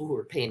 to people who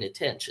were paying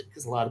attention,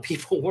 because a lot of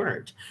people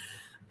weren't.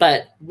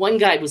 But one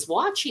guy was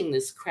watching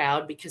this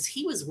crowd because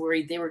he was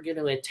worried they were going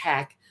to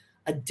attack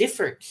a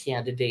different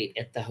candidate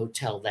at the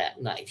hotel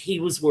that night. He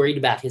was worried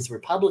about his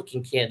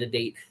Republican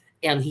candidate,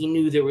 and he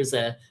knew there was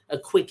a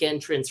quick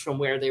entrance from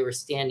where they were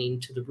standing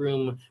to the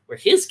room where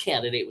his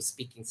candidate was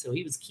speaking. So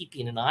he was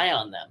keeping an eye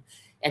on them.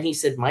 And he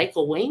said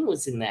Michael Wayne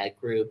was in that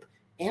group,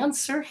 and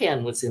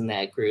Sirhan was in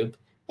that group,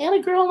 and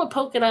a girl in a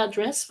polka dot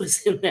dress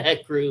was in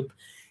that group.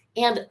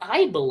 And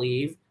I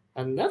believe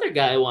another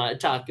guy I want to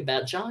talk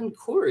about, John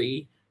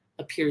Corey,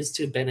 appears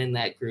to have been in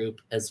that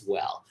group as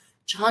well.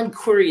 John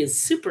Corey is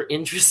super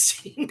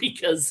interesting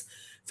because,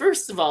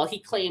 first of all, he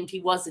claimed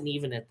he wasn't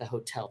even at the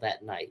hotel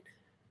that night.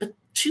 But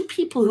two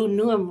people who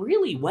knew him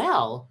really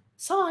well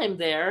saw him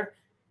there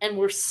and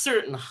were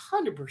certain,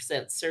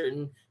 100%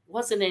 certain,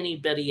 wasn't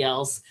anybody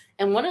else.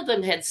 And one of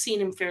them had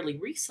seen him fairly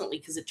recently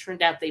because it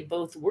turned out they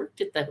both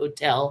worked at the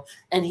hotel,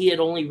 and he had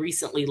only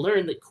recently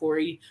learned that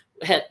Corey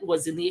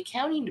was in the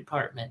accounting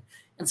department.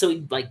 And so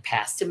he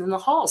passed him in the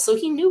hall. So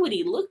he knew what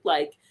he looked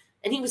like,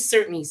 and he was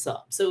certain he saw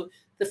him. So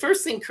the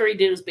first thing Curry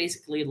did was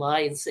basically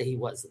lie and say he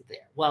wasn't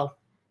there. Well,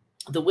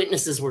 the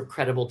witnesses were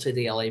credible to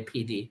the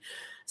LAPD.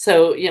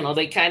 So,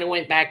 they kind of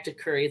went back to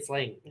Curry. It's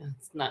like,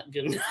 it's not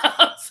good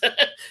enough.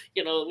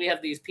 We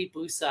have these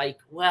people who say,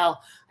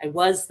 well, I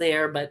was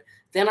there, but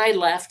then I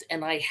left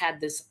and I had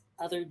this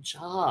other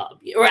job.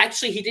 Or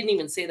actually, he didn't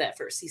even say that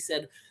first. He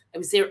said, I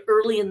was there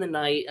early in the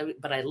night,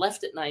 but I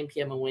left at 9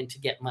 p.m. and went to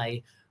get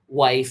my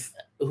wife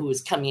who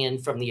was coming in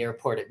from the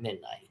airport at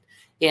midnight.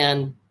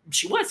 And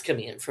she was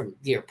coming in from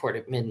the airport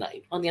at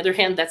midnight. On the other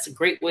hand, that's a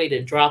great way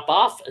to drop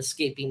off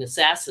escaping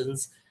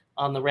assassins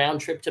on the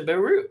round trip to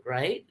Beirut,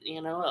 right?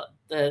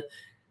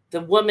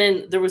 The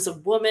woman, there was a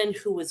woman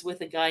who was with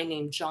a guy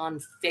named John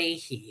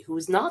Fahey, who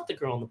was not the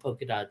girl in the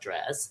polka dot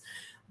dress,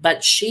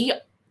 but she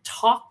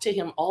talked to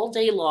him all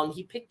day long.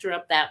 He picked her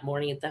up that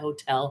morning at the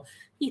hotel.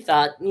 He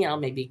thought,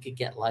 maybe he could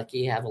get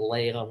lucky, have a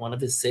lay on one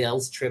of his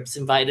sales trips,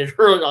 invited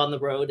her on the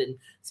road, and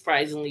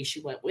surprisingly,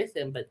 she went with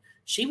him. But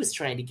she was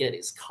trying to get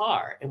his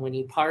car. And when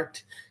he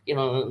parked,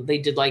 they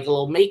did like a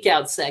little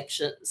makeout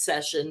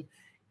session.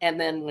 And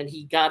then when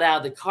he got out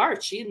of the car,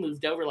 she had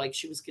moved over like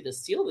she was going to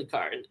steal the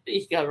car. And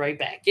he got right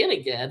back in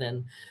again.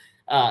 And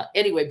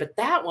anyway, but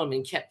that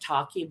woman kept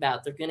talking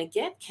about they're going to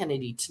get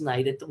Kennedy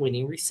tonight at the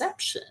winning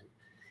reception.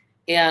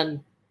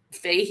 And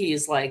Fahey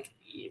is like,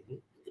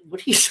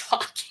 what are you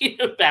talking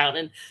about?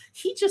 And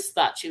he just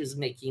thought she was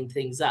making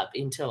things up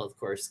until, of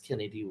course,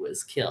 Kennedy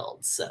was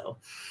killed. So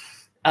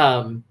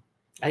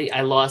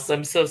I lost.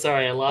 I'm so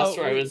sorry. I lost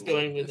where I was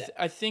going with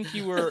that. I think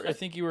you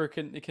were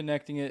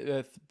connecting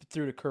it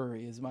through to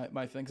Curry is my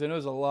thing. Because I know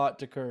there's a lot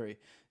to Curry.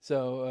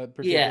 So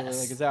particularly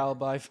like his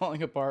alibi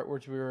falling apart,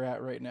 which we were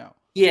at right now.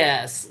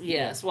 Yes.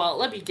 Well,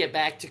 let me get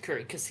back to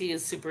Curry because he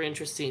is super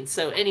interesting.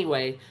 So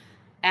anyway,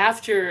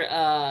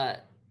 after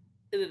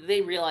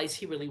they realized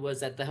he really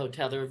was at the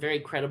hotel, there were very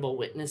credible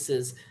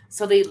witnesses.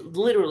 So they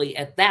literally,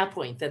 at that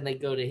point, then they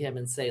go to him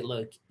and say,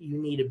 look, you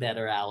need a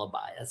better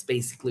alibi. That's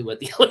basically what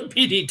the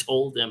LAPD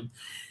told him.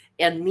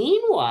 And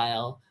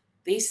meanwhile,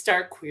 they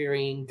start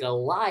querying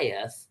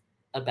Goliath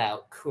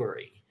about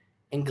Curry.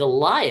 And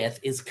Goliath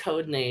is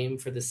code name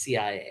for the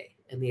CIA.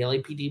 And the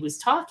LAPD was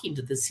talking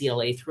to the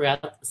CIA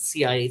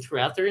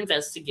throughout their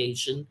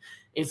investigation.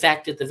 In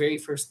fact, at the very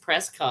first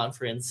press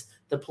conference,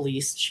 the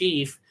police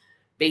chief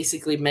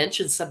basically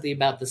mentioned something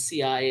about the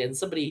CIA, and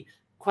somebody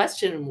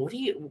questioned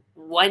him,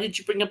 why did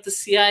you bring up the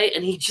CIA?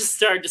 And he just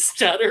started to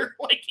stutter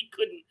like he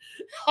couldn't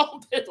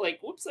help it. Like,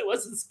 whoops, I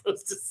wasn't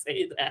supposed to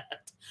say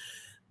that.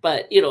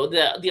 But,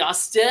 the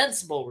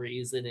ostensible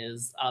reason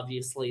is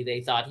obviously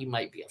they thought he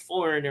might be a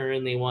foreigner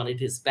and they wanted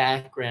his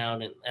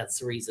background, and that's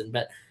the reason.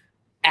 But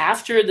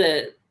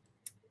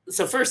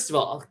so first of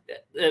all,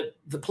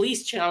 the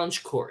police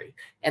challenged Corey,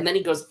 and then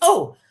he goes,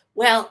 oh,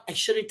 well, I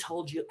should have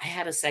told you I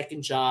had a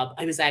second job.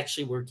 I was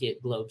actually working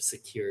at Globe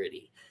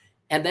Security.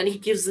 And then he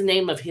gives the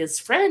name of his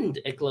friend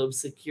at Globe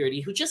Security,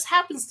 who just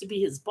happens to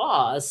be his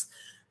boss,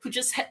 who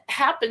just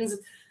happens.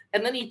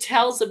 And then he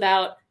tells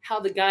about how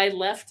the guy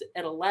left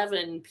at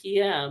 11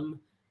 p.m.,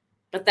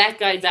 but that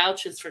guy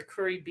vouches for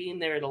Curry being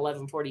there at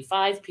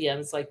 11:45 p.m.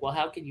 It's like, well,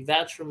 how could you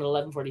vouch for him at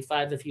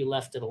 11:45 if you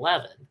left at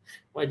 11?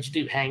 What did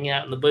you do, hang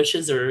out in the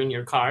bushes or in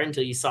your car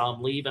until you saw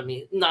him leave? I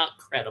mean, not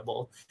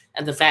credible.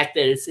 And the fact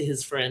that it's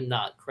his friend,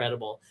 not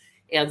credible.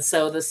 And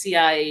so the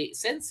CIA,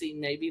 sensing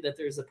maybe that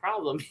there's a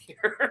problem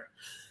here,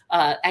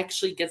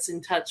 actually gets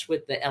in touch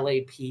with the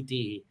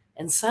LAPD.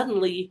 And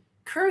suddenly,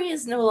 Curry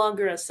is no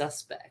longer a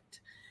suspect.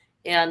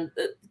 And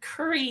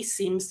Curry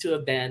seems to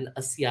have been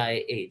a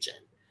CIA agent.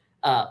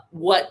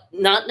 What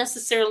not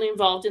necessarily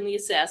involved in the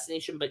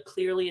assassination, but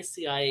clearly a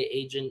CIA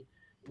agent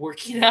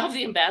working out of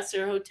the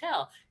Ambassador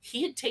Hotel.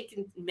 He had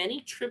taken many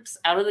trips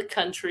out of the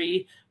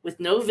country with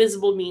no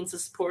visible means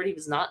of support. He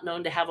was not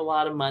known to have a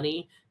lot of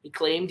money. He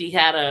claimed he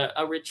had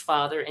a rich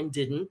father and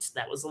didn't.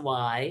 That was a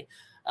lie.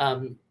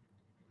 And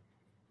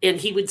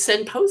he would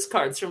send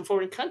postcards from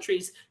foreign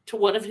countries to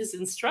one of his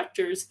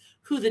instructors,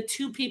 who the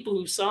two people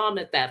who saw him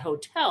at that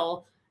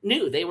hotel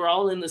knew. They were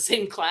all in the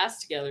same class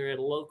together at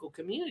a local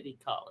community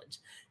college.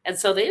 And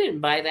so they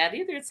didn't buy that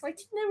either. It's like,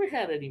 he never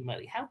had any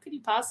money. How could he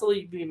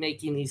possibly be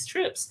making these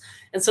trips?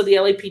 And so the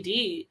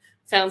LAPD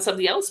found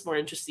something else more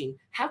interesting.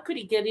 How could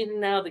he get in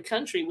and out of the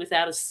country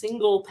without a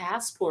single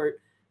passport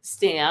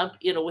stamp,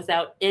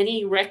 without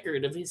any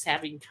record of his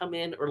having come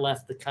in or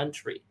left the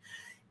country?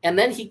 And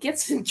then he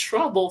gets in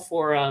trouble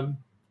for,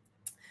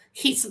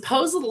 he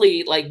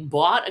supposedly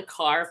bought a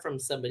car from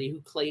somebody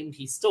who claimed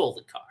he stole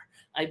the car.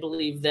 I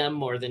believe them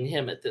more than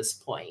him at this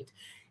point.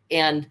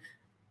 And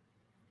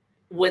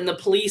when the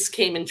police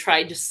came and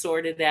tried to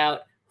sort it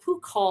out, who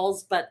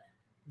calls but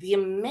the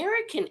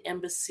American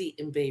embassy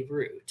in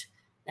Beirut?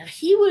 Now,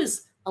 he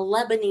was a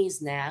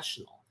Lebanese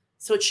national,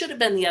 so it should have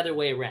been the other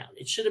way around.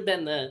 It should have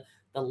been the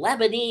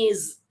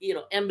Lebanese,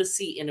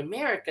 embassy in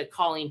America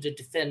calling to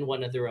defend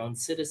one of their own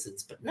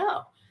citizens. But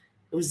no,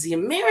 it was the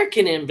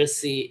American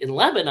embassy in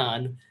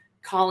Lebanon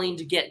calling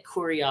to get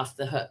Curry off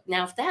the hook.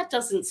 Now, if that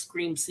doesn't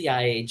scream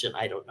CIA agent,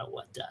 I don't know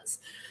what does.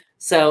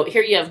 So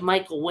here you have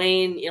Michael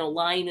Wayne,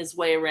 lying his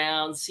way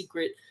around,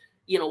 secret,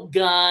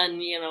 gun,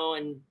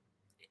 and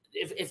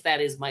if that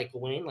is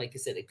Michael Wayne, like I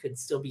said, it could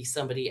still be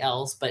somebody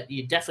else, but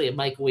you definitely have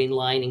Michael Wayne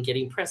lying and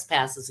getting press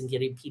passes and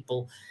getting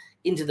people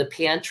into the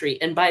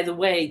pantry. And by the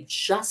way,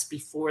 just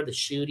before the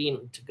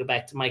shooting, to go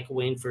back to Michael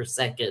Wayne for a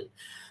second,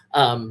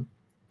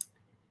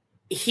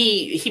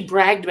 he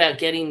bragged about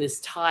getting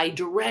this tie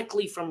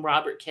directly from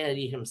Robert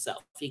Kennedy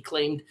himself. He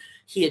claimed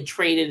he had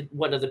traded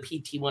one of the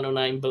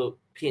PT-109 boat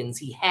pins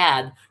he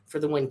had for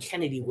the one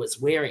Kennedy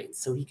was wearing,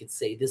 so he could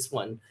say this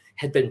one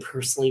had been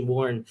personally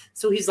worn.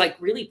 So he's like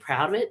really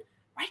proud of it.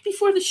 Right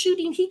before the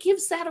shooting, he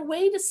gives that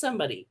away to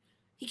somebody.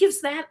 He gives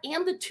that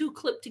and the 2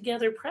 clipped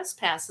together press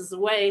passes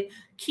away,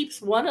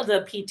 keeps one of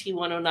the PT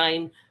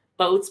 109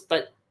 boats,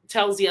 but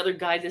tells the other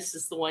guy this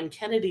is the one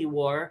Kennedy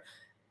wore.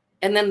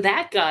 And then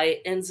that guy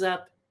ends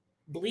up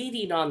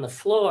bleeding on the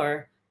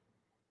floor.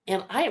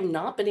 And I have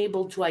not been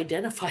able to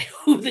identify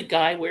who the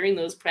guy wearing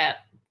those press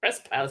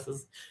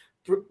passes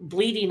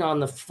bleeding on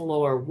the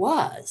floor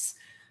was.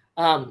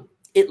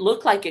 It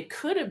looked like it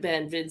could have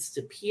been Vince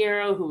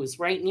DiPiero, who was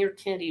right near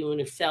Kennedy when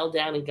he fell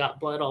down and got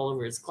blood all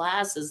over his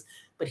glasses.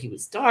 But he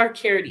was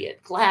dark-haired. He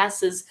had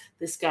glasses.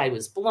 This guy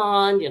was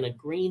blonde in a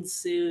green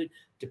suit.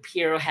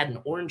 DiPiero had an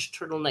orange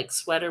turtleneck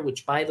sweater,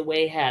 which, by the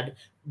way, had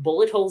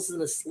bullet holes in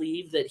the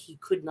sleeve that he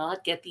could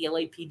not get the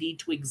LAPD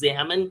to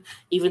examine,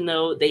 even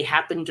though they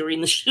happened during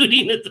the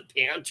shooting at the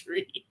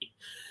pantry.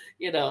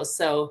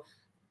 So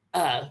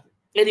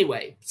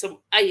anyway,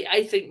 so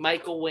I think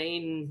Michael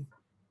Wayne,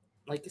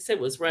 like I said,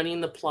 was running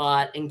the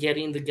plot and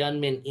getting the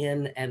gunman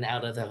in and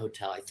out of the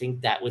hotel. I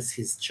think that was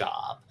his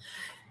job.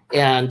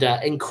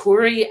 And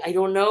Corey, I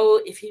don't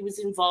know if he was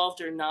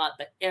involved or not,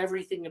 but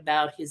everything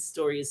about his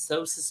story is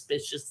so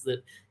suspicious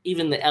that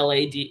even the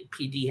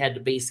LAPD had to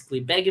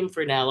basically beg him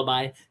for an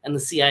alibi, and the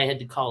CIA had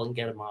to call and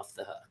get him off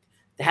the hook.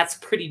 That's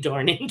pretty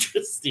darn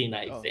interesting,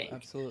 I think.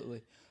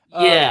 Absolutely.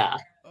 Yeah.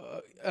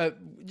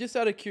 Just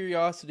out of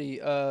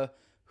curiosity,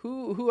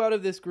 who out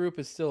of this group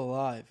is still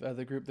alive?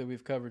 The group that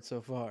we've covered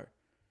so far.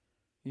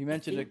 You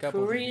mentioned a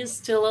couple. Corey is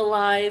still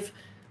alive.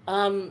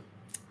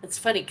 It's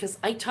funny because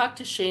I talked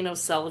to Shane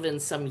O'Sullivan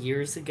some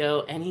years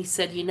ago, and he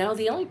said,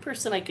 the only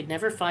person I could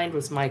never find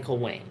was Michael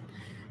Wayne.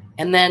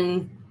 And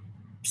then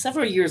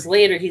several years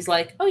later, he's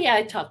like, oh, yeah,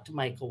 I talked to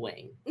Michael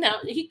Wayne. Now,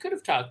 he could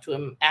have talked to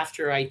him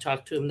after I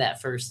talked to him that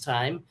first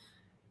time.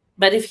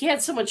 But if he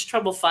had so much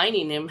trouble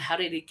finding him, how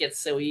did it get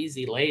so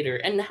easy later?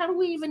 And how do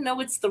we even know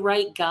it's the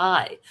right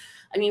guy?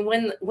 I mean,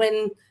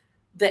 when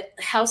the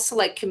House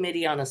Select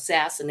Committee on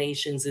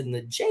Assassinations in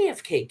the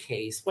JFK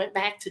case went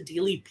back to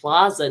Dealey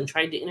Plaza and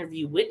tried to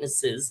interview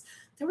witnesses,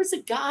 there was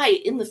a guy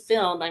in the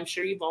film, I'm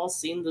sure you've all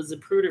seen the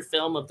Zapruder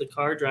film of the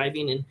car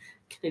driving and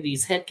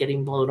Kennedy's head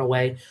getting blown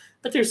away,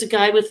 but there's a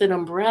guy with an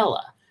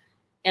umbrella.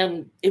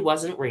 And it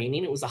wasn't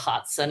raining. It was a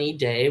hot, sunny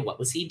day. What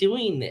was he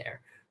doing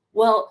there?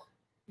 Well,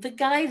 the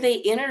guy they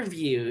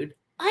interviewed,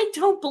 I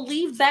don't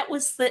believe that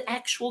was the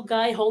actual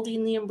guy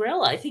holding the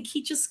umbrella. I think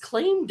he just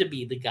claimed to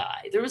be the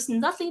guy. There was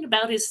nothing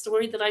about his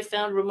story that I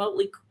found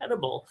remotely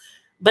credible,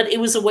 but it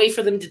was a way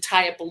for them to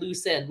tie up a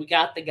loose end. We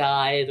got the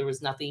guy. There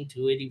was nothing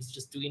to it. He was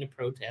just doing a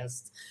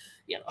protest.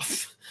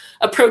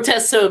 A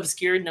protest so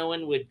obscure no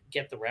one would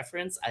get the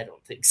reference. I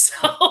don't think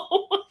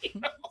so.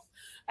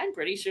 I'm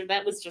pretty sure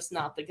that was just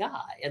not the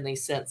guy, and they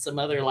sent some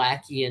other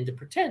lackey in to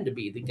pretend to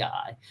be the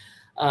guy.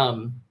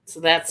 So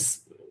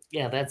that's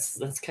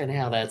kind of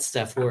how that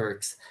stuff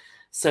works.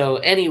 So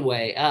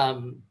anyway,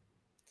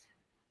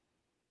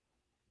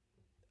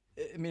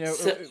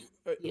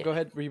 Go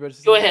ahead. Were you about to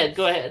say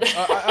Go ahead.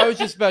 I was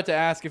just about to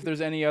ask if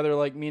there's any other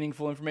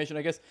meaningful information.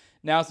 I guess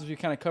now, since we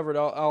kind of covered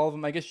all of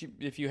them, I guess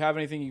if you have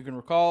anything you can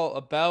recall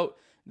about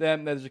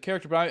them as a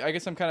character, but I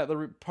guess I'm kind of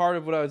the part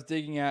of what I was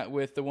digging at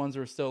with the ones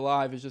that are still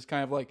alive is just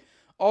kind of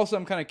also,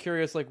 I'm kind of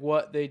curious,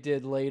 what they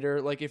did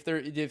later,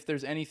 if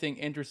there's anything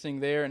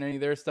interesting there and any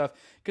of their stuff.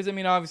 Because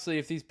obviously,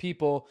 if these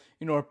people,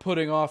 are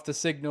putting off the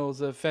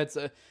signals of feds,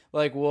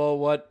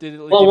 what did it?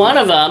 Well, one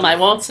of them, I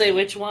won't say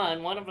which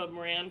one. One of them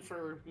ran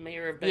for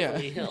mayor of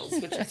Beverly Hills,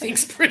 which I think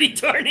is pretty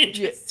darn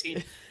interesting.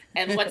 Yeah.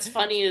 And what's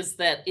funny is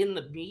that in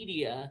the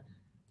media,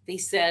 they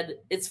said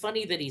it's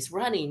funny that he's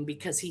running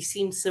because he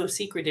seems so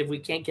secretive. We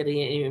can't get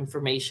any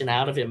information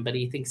out of him, but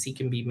he thinks he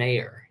can be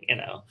mayor,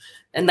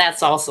 And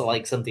that's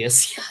also something a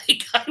CIA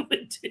guy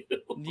would do.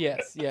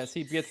 Yes.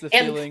 He gets the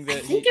feeling that I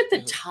think at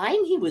the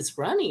time he was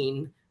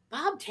running,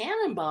 Bob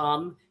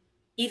Tannenbaum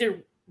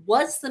either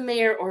was the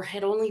mayor or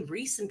had only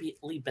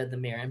recently been the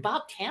mayor. And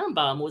Bob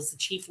Tannenbaum was the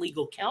chief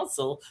legal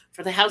counsel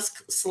for the House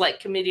Select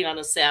Committee on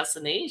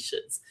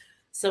Assassinations.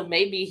 So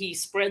maybe he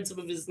spread some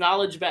of his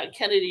knowledge about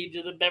Kennedy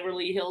to the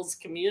Beverly Hills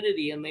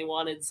community, and they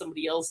wanted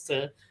somebody else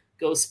to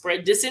go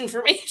spread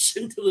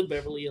disinformation to the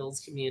Beverly Hills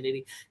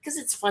community. Because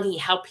it's funny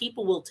how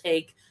people will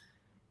take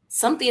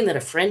something that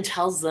a friend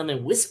tells them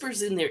and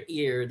whispers in their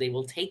ear. They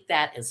will take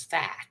that as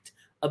fact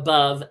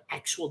above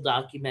actual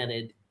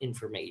documented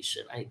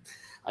information.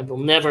 I will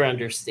never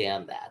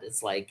understand that.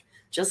 It's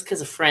just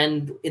because a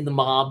friend in the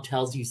mob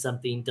tells you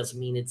something doesn't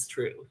mean it's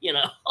true,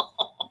 Yeah.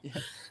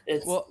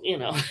 It's, well,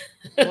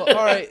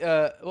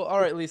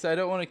 all right, Lisa, I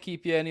don't want to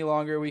keep you any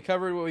longer. We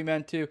covered what we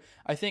meant to.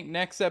 I think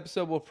next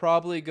episode we'll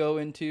probably go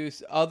into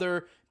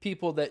other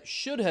people that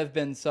should have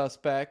been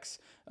suspects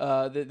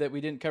that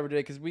we didn't cover today,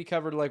 because we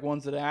covered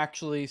ones that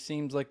actually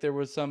seems like there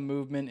was some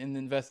movement in the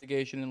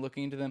investigation and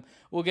looking into them.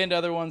 We'll get into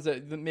other ones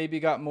that maybe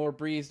got more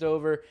breezed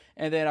over,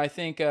 and then I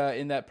think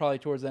in that probably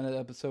towards the end of the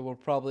episode we'll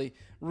probably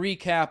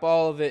recap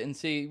all of it and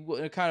see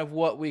kind of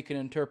what we can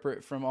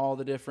interpret from all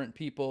the different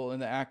people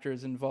and the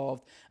actors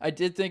involved. I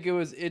did think it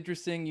was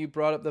interesting you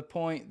brought up the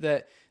point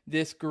that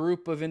this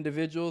group of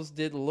individuals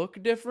did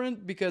look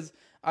different, because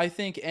I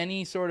think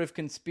any sort of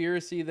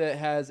conspiracy that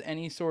has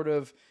any sort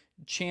of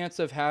chance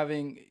of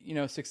having,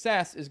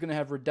 success is going to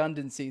have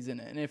redundancies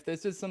in it. And if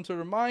this is some sort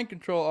of mind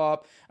control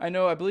op, I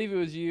believe it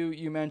was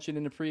you mentioned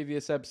in a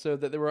previous episode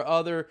that there were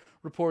other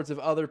reports of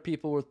other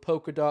people with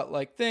polka dot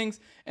like things,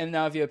 and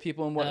now if you have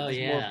people in more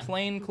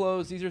plain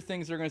clothes, these are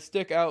things that are going to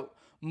stick out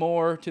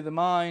more to the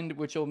mind,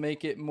 which will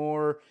make it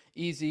more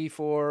easy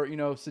for,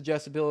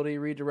 suggestibility,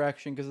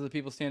 redirection, because of the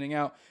people standing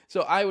out.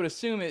 So I would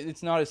assume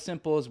it's not as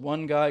simple as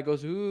one guy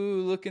goes,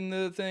 ooh, look in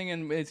the thing,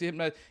 and it's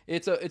hypnotized.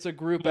 It's a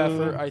group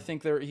effort. I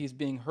think he's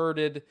being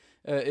herded,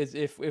 is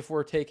if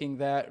we're taking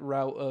that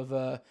route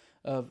of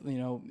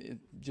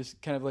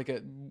just kind of like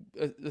a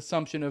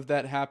assumption of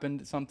that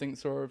happened, something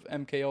sort of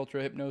MK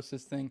Ultra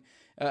hypnosis thing.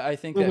 I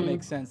think that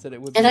makes sense that it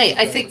would. And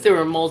I think there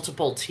were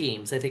multiple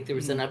teams. I think there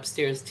was an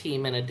upstairs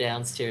team and a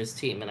downstairs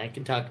team, and I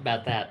can talk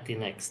about that the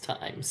next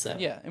time. So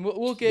yeah, and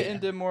we'll get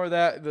into more of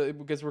that,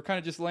 because we're kind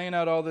of just laying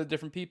out all the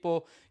different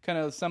people, kind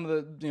of some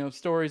of the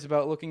stories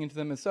about looking into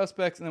them as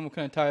suspects, and then we'll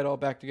kind of tie it all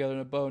back together in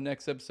a bow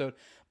next episode.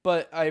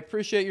 But I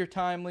appreciate your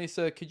time,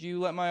 Lisa. Could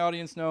you let my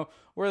audience know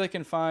where they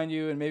can find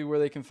you, and maybe where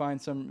they can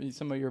find some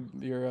of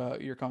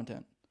your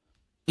content?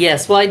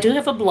 Yes, well, I do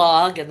have a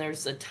blog, and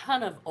there's a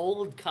ton of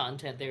old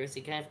content there, so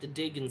you kind of have to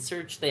dig and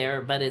search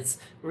there, but it's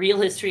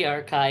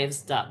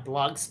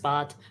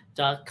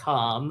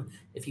realhistoryarchives.blogspot.com.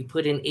 If you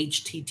put in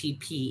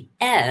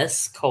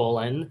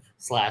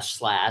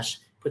https://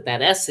 put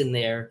that S in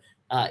there,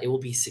 it will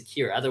be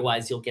secure.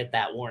 Otherwise, you'll get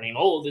that warning,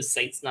 oh, this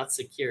site's not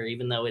secure,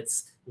 even though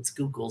it's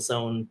Google's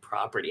own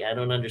property. I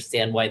don't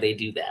understand why they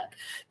do that.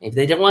 Maybe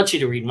they don't want you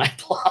to read my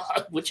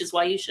blog, which is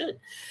why you should.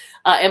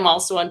 I'm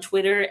also on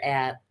Twitter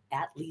at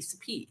Lisa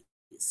Pease,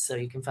 so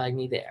you can find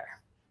me there.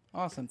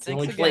 Awesome. It's the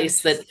only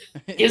place that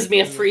gives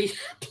me a free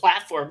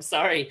platform.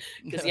 Sorry,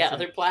 because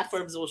other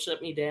platforms will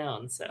shut me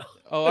down. So.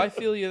 Oh, I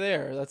feel you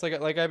there. That's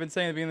like I've been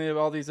saying at the beginning of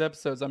all these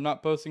episodes. I'm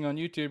not posting on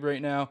YouTube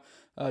right now,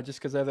 just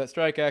because I have that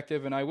strike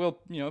active, and I will,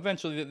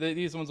 eventually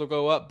these ones will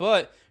go up.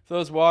 But for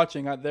those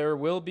watching, there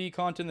will be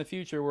content in the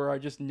future where I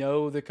just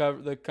know the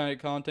kind of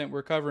content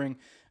we're covering.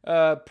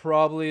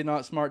 Probably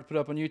not smart to put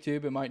up on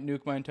YouTube. It might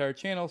nuke my entire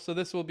channel. So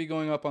this will be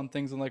going up on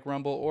things like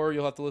Rumble, or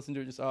you'll have to listen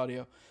to it just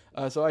audio.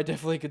 So I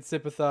definitely could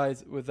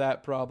sympathize with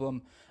that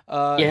problem.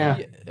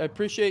 I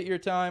appreciate your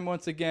time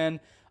once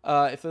again.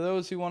 For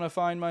those who want to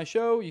find my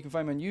show, you can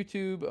find me on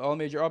YouTube, all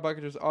major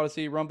Autobucketers,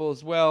 Odyssey, Rumble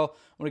as well.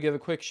 I want to give a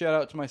quick shout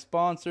out to my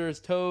sponsors,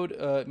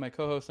 Toad, my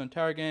co-host on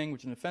Tower Gang,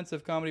 which is an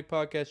offensive comedy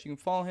podcast. You can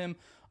follow him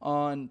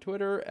on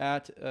Twitter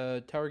at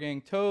Tower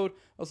Gang Toad.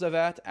 Also have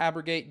at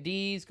Abrogate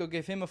D's. Go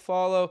give him a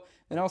follow.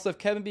 And also have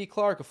Kevin B.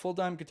 Clark, a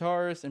full-time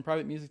guitarist and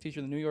private music teacher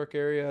in the New York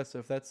area. So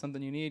if that's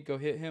something you need, go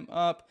hit him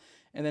up.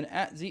 And then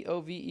at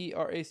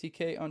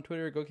ZOVERACK on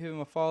Twitter, go give him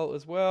a follow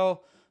as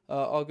well.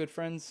 All good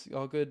friends,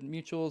 all good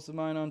mutuals of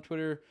mine on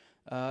Twitter.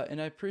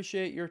 And I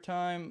appreciate your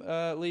time,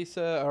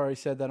 Lisa. I already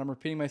said that. I'm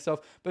repeating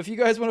myself. But if you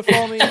guys want to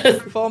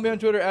follow me on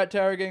Twitter at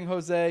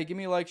TowerGangJose. Give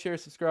me a like, share,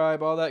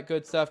 subscribe, all that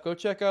good stuff. Go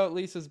check out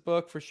Lisa's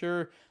book for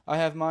sure. I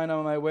have mine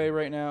on my way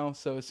right now.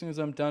 So as soon as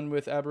I'm done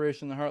with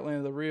Aberration in the Heartland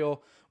of the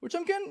Real, which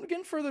I'm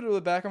getting further to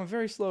the back. I'm a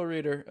very slow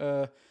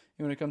reader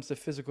when it comes to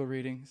physical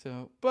reading.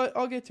 But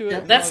I'll get to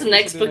it. That's the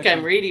next book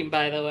I'm reading,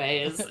 by the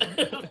way, is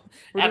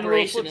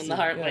Aberration in the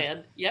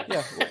Heartland. Yeah.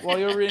 While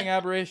you're reading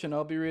Aberration,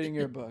 I'll be reading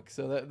your book.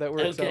 So that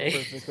works out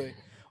perfectly.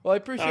 Well, I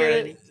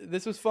appreciate it.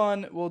 This was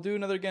fun. We'll do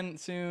another again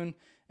soon.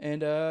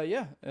 And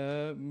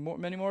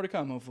many more to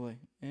come, hopefully.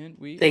 And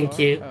we Thank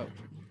you. Out.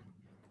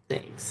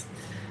 Thanks.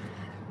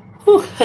 Whew.